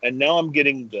 And now I'm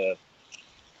getting the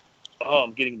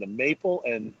maple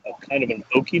and a kind of an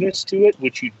oakiness to it,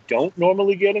 which you don't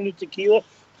normally get in a tequila.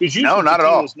 Because usually not at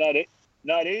all. It's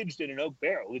not aged in an oak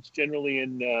barrel. It's generally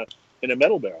in a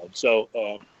metal barrel. So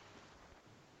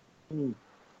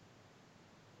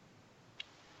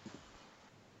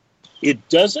it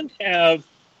doesn't have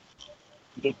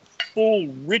the full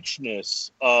richness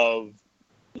of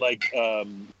like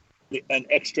an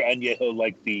extra añejo,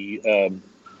 like the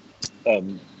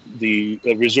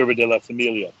Reserva de la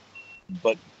Familia.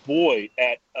 But boy,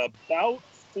 at about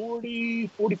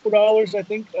 $44, I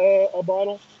think, a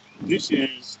bottle, this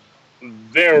is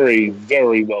very,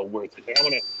 very well worth it.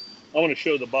 And I want to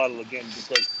show the bottle again,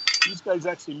 because these guys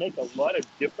actually make a lot of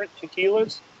different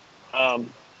tequilas.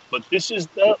 But this is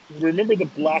remember the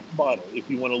black bottle if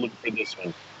you want to look for this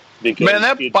one. Because man,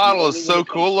 that bottle is so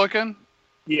cool looking.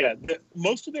 Yeah,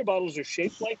 most of their bottles are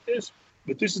shaped like this,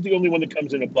 but this is the only one that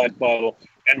comes in a black bottle.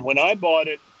 And when I bought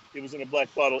it, it was in a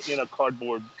black bottle in a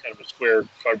cardboard, kind of a square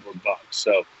cardboard box.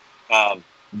 So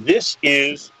this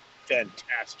is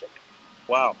fantastic.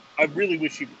 Wow. I really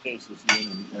wish you could taste this.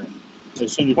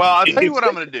 Well, I'll tell you what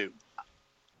I'm going to do.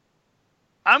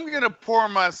 I'm going to pour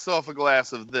myself a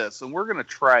glass of this, and we're going to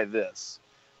try this.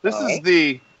 This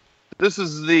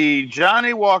is the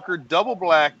Johnnie Walker Double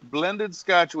Black Blended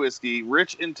Scotch Whiskey,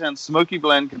 rich, intense, smoky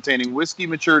blend containing whiskey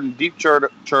matured in deep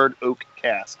charred oak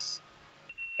casks.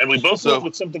 And we both went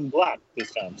with something black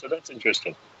this time, so that's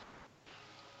interesting.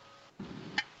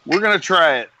 We're going to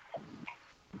try it.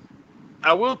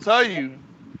 I will tell you,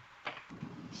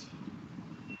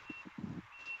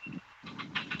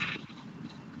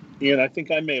 Ian, I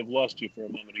think I may have lost you for a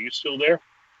moment. Are you still there?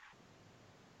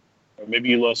 Or maybe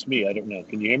you lost me. I don't know.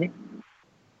 Can you hear me?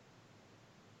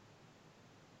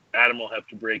 Adam will have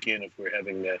to break in if we're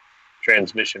having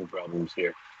transmission problems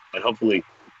here. And hopefully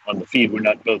on the feed, we're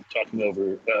not both talking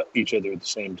over each other at the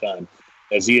same time.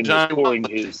 As Ian is pouring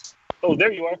his... Oh,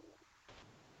 there you are.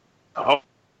 Oh,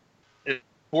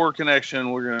 poor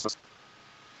connection. We're going to...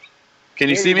 Can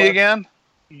you see me again?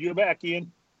 You're back,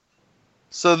 Ian.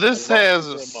 So this has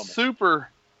a super,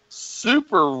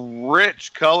 super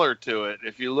rich color to it.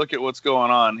 If you look at what's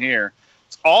going on here,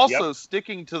 it's also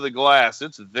sticking to the glass.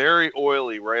 It's very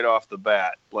oily right off the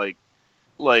bat. Like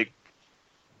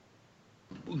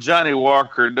Johnnie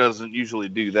Walker doesn't usually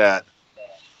do that.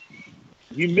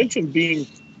 You mentioned being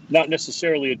not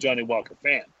necessarily a Johnnie Walker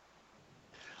fan.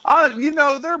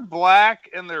 They're black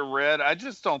and they're red. I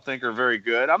just don't think are very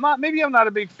good. I'm not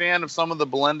a big fan of some of the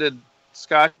blended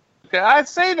Scotch. I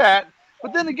say that,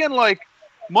 but then again, like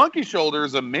Monkey Shoulder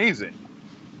is amazing.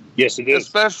 Yes, it is,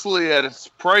 especially at its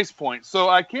price point. So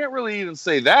I can't really even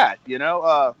say that.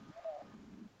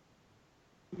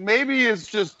 maybe it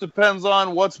just depends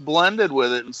on what's blended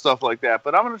with it and stuff like that.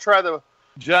 But I'm going to try the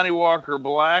Johnnie Walker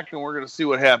Black, and we're going to see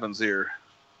what happens here.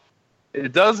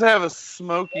 It does have a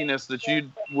smokiness that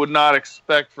you would not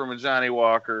expect from a Johnnie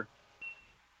Walker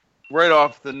right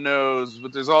off the nose,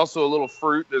 but there's also a little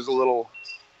fruit. There's a little...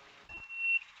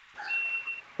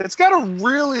 It's got a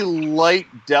really light,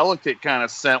 delicate kind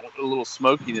of scent with a little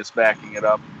smokiness backing it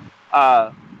up.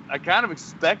 I kind of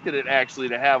expected it actually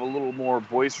to have a little more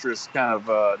boisterous kind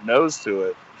of nose to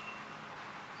it.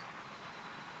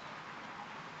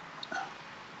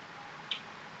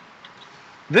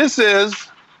 This is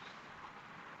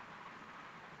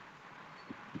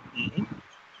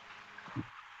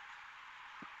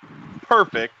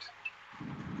perfect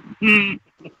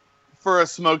for a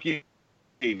smoky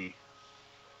martini.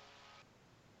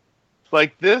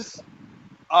 Like this,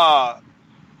 so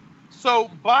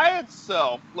by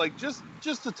itself, like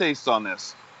just a taste on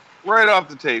this, right off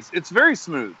the taste, it's very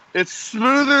smooth. It's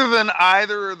smoother than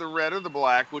either the red or the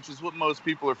black, which is what most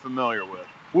people are familiar with.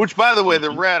 Which, by the way,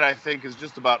 the red, I think, is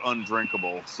just about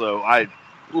undrinkable. So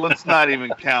let's not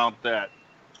even count that.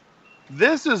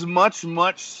 This is much,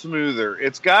 much smoother.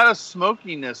 It's got a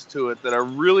smokiness to it that I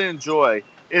really enjoy.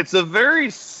 It's a very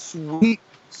sweet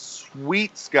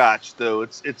Scotch, though.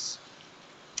 It's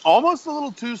almost a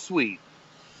little too sweet.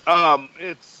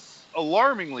 It's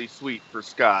alarmingly sweet for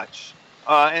Scotch,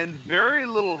 and very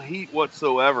little heat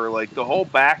whatsoever. Like the whole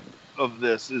back of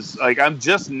this is like I'm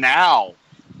just now,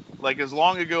 like as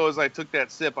long ago as I took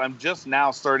that sip, I'm just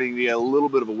now starting to get a little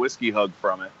bit of a whiskey hug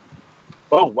from it.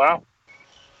 Oh wow!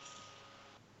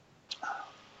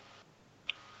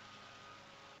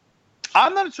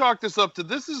 I'm going to chalk this up to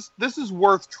this is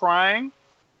worth trying.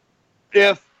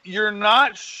 If you're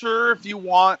not sure if you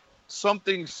want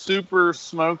something super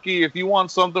smoky, if you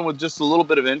want something with just a little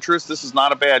bit of interest, this is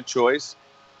not a bad choice.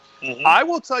 Mm-hmm. I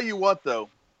will tell you what, though.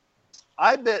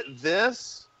 I bet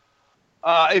this,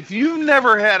 if you've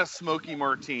never had a smoky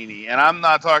martini, and I'm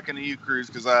not talking to you, Cruz,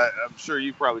 because I'm sure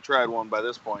you've probably tried one by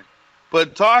this point,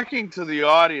 but talking to the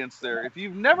audience there, if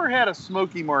you've never had a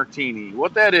smoky martini,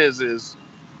 what that is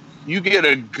you get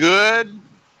a good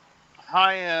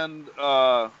high-end...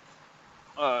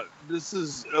 this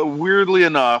is weirdly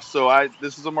enough. So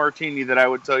this is a martini that I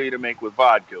would tell you to make with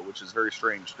vodka, which is very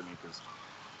strange to me because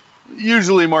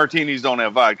usually martinis don't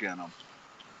have vodka in them.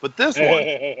 But this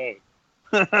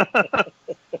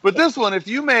one, if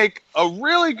you make a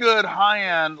really good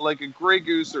high end, like a Grey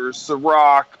Goose or a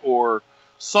Ciroc or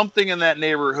something in that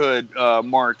neighborhood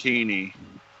martini,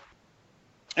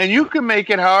 and you can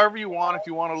make it however you want. If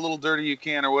you want a little dirty, you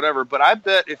can or whatever. But I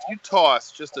bet if you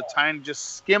toss just a tiny,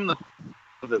 just skim the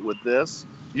of it with this,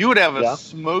 you would have a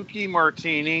smoky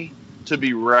martini to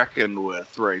be reckoned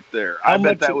with right there. I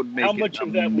bet that would make it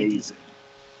amazing.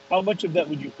 How much of that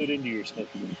would you put into your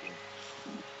smoky martini?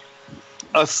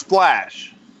 A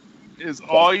splash is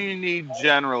all you need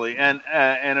generally, and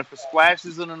if a splash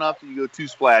isn't enough, you go 2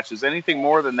 splashes. Anything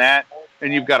more than that,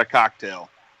 and you've got a cocktail.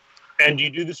 And do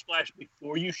you do the splash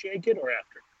before you shake it or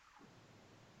after?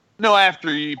 No,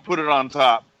 after you put it on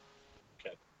top.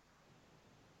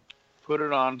 Put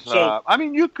it on top. So, I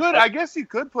mean, you could. I guess you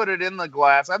could put it in the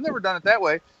glass. I've never done it that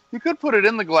way. You could put it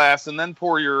in the glass and then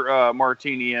pour your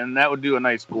martini in. That would do a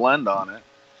nice blend on it.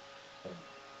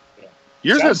 Yeah.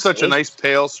 Yours has such a nice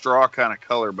pale straw kind of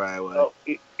color, by the way. Oh,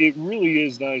 it really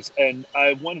is nice. And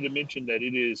I wanted to mention that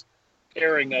it is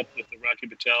pairing up with the Rocky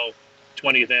Patel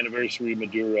 20th anniversary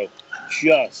Maduro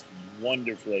just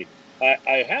wonderfully.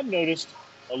 I have noticed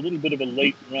a little bit of a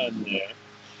late run there.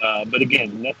 But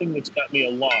again, nothing that's got me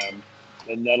alarmed.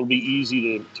 And that'll be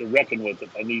easy to reckon with if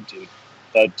I need to.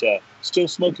 But still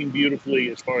smoking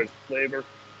beautifully as far as flavor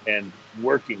and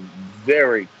working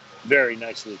very, very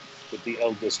nicely with the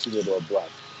El Destillado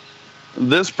Black.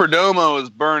 This Perdomo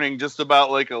is burning just about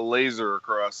like a laser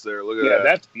across there. Look at that. Yeah,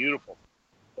 that's beautiful.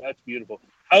 That's beautiful.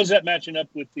 How's that matching up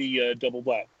with the Double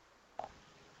Black?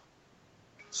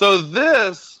 So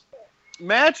this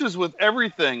matches with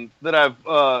everything that I've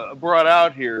brought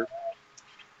out here.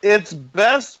 Its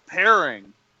best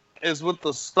pairing is with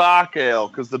the stock ale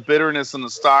because the bitterness in the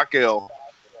stock ale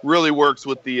really works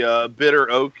with the bitter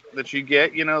oak that you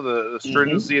get, you know, the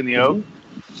stringency in the oak.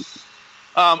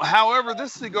 However,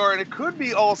 this cigar, and it could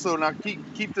be also, now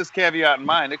keep this caveat in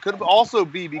mind, it could also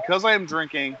be because I am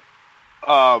drinking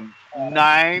 9%,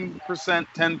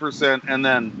 10%, and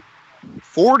then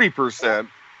 40%,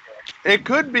 it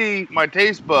could be my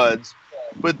taste buds,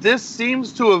 but this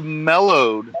seems to have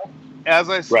mellowed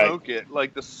as I smoke it.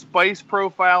 Like the spice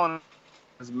profile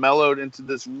has mellowed into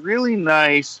this really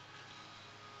nice,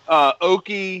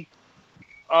 oaky,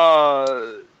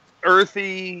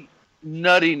 earthy,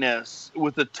 nuttiness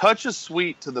with a touch of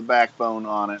sweet to the backbone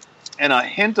on it and a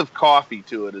hint of coffee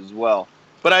to it as well.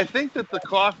 But I think that the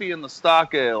coffee in the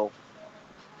stock ale,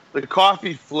 the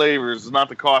coffee flavors, not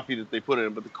the coffee that they put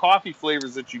in, but the coffee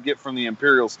flavors that you get from the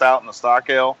Imperial Stout and the stock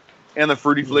ale and the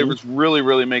fruity flavors really,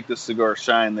 really make this cigar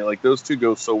shine. Those two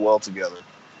go so well together.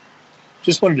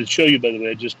 Just wanted to show you, by the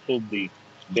way, I just pulled the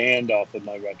band off of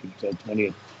my Rapipatel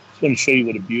 20th. Just want to show you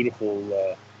what a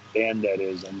beautiful band that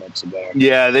is on that cigar.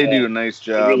 Yeah, they do a nice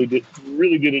job. They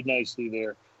really did it nicely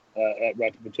there at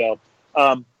Rapipatel.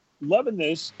 Loving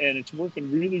this, and it's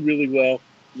working really, really well.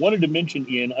 Wanted to mention,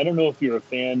 Ian, I don't know if you're a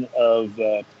fan of,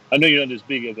 I know you're not as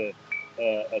big of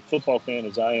a football fan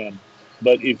as I am,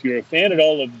 but if you're a fan at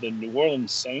all of the New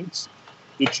Orleans Saints,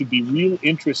 it should be real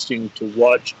interesting to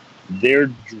watch their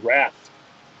draft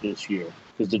this year,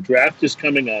 because the draft is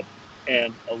coming up,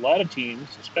 and a lot of teams,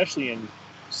 especially in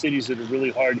cities that are really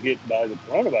hard hit by the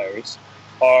coronavirus,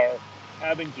 are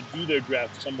having to do their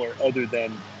draft somewhere other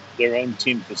than their own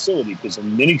team facility, because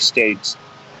in many states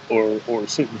or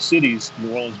certain cities,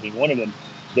 New Orleans being one of them,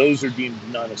 those are deemed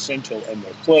non-essential and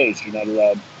they're closed. You're not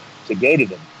allowed to go to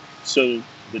them. So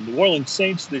the New Orleans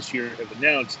Saints this year have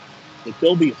announced that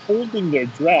they'll be holding their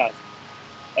draft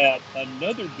at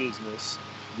another business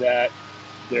that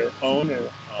their owner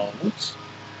owns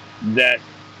that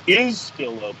is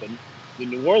still open. The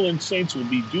New Orleans Saints will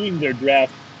be doing their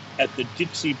draft at the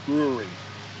Dixie Brewery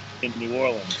in New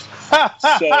Orleans.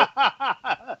 So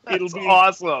it'll be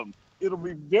awesome. It'll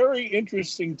be very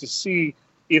interesting to see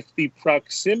if the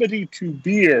proximity to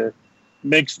beer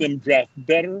makes them draft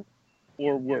better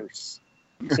or worse.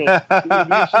 So it'll be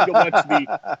interesting to watch the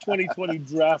 2020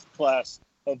 draft class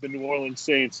of the New Orleans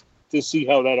Saints to see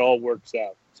how that all works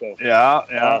out. So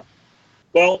yeah.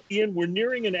 Well, Ian, we're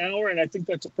nearing an hour, and I think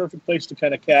that's a perfect place to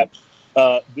kind of cap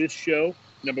this show,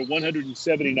 number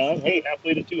 179. Hey,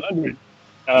 halfway to 200.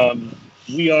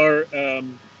 We are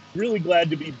really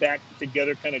glad to be back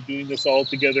together, kind of doing this all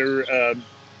together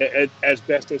as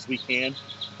best as we can.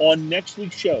 On next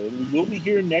week's show, and we will be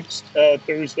here next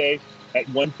Thursday at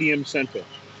 1 p.m. Central.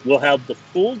 We'll have the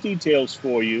full details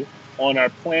for you on our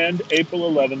planned April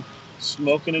 11th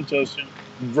Smoking and Toasting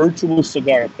Virtual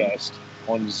Cigar Fest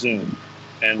on Zoom.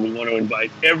 And we want to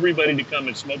invite everybody to come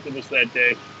and smoke with us that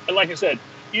day. And like I said,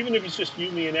 even if it's just you,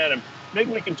 me, and Adam,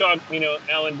 maybe we can talk,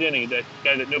 Alan Denny, that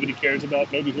guy that nobody cares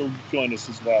about. Maybe he'll join us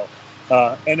as well.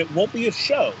 And it won't be a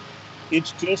show.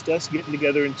 It's just us getting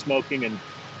together and smoking and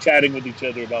chatting with each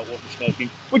other about what we're smoking,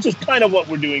 which is kind of what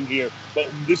we're doing here. But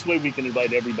this way we can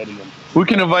invite everybody in. We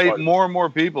can invite more and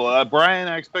more people. Brian,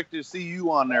 I expect to see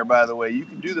you on there, by the way. You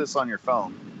can do this on your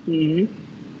phone. Mm-hmm.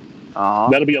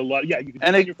 That'll be a lot. Yeah, you can do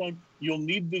it on your phone. You'll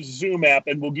need the Zoom app,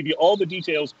 and we'll give you all the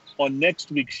details on next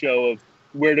week's show of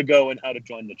where to go and how to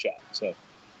join the chat. So,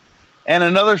 and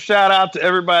another shout out to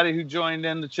everybody who joined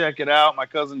in to check it out. My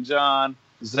cousin John,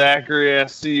 Zachary, I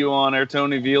see you on there.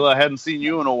 Tony Vila, I hadn't seen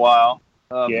you in a while.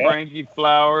 Frankie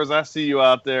Flowers, I see you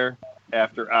out there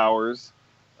after hours.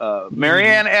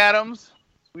 Marianne Adams,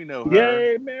 we know her.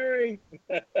 Yay, Mary!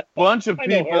 Bunch of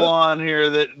people on here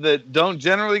that don't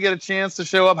generally get a chance to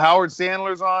show up. Howard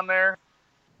Sandler's on there.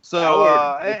 So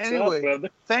anyway,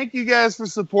 thank you guys for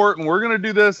supporting. We're going to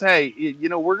do this. Hey,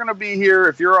 we're going to be here.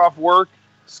 If you're off work,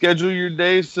 schedule your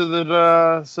days so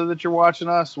that you're watching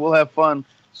us. We'll have fun.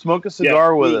 Smoke a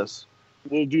cigar with us.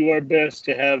 We'll do our best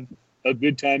to have a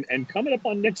good time. And coming up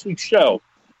on next week's show,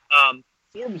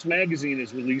 Forbes magazine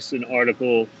has released an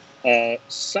article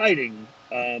citing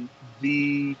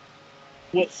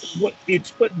what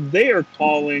they are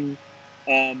calling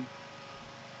 5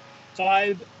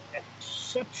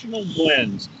 exceptional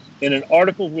blends in an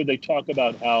article where they talk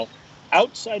about how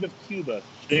outside of Cuba,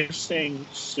 they're saying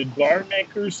cigar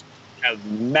makers have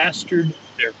mastered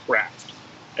their craft.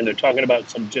 And they're talking about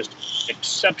some just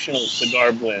exceptional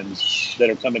cigar blends that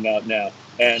are coming out now.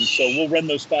 And so we'll run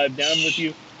those 5 down with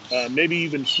you. Maybe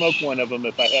even smoke one of them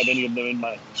if I have any of them in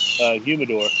my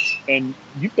humidor. And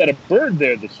you've got a bird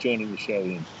there that's joining the show,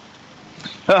 Ian.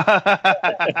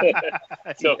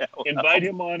 So invite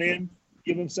him on in.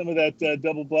 Give him some of that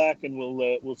double black, and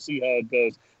we'll see how it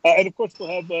goes. And of course, we'll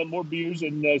have more beers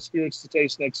and spirits to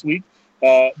taste next week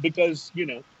because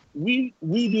we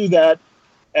do that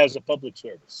as a public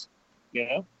service.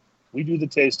 We do the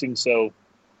tasting so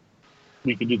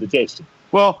we can do the tasting.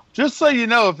 Well, just so you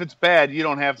know, if it's bad, you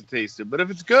don't have to taste it. But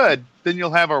if it's good, then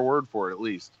you'll have our word for it at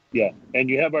least. Yeah, and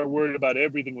you have our word about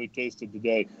everything we've tasted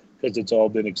today because it's all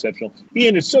been exceptional.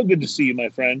 Ian, it's so good to see you, my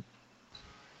friend.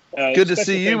 Good to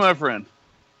see you, my friend.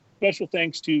 Special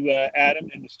thanks to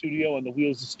Adam in the studio on the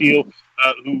Wheels of Steel,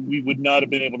 who we would not have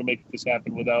been able to make this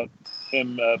happen without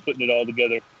him putting it all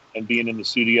together and being in the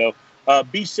studio.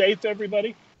 Be safe,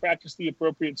 everybody. Practice the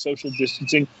appropriate social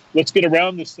distancing. Let's get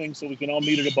around this thing so we can all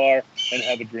meet at a bar and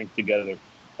have a drink together.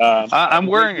 I'm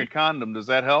wearing a condom. Does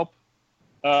that help?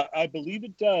 I believe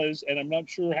it does, and I'm not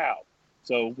sure how.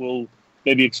 So we'll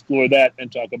maybe explore that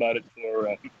and talk about it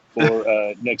for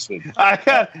next week.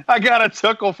 I got a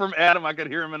chuckle from Adam. I could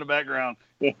hear him in the background.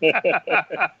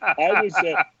 I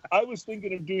was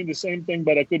thinking of doing the same thing,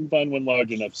 but I couldn't find one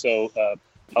large enough. So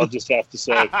I'll just have to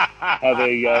say, have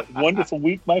a wonderful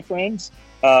week, my friends.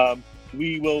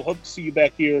 We will hope to see you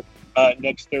back here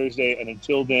next Thursday. And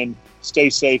until then,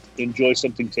 stay safe. Enjoy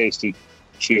something tasty.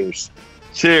 Cheers.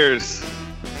 Cheers.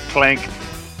 Clank.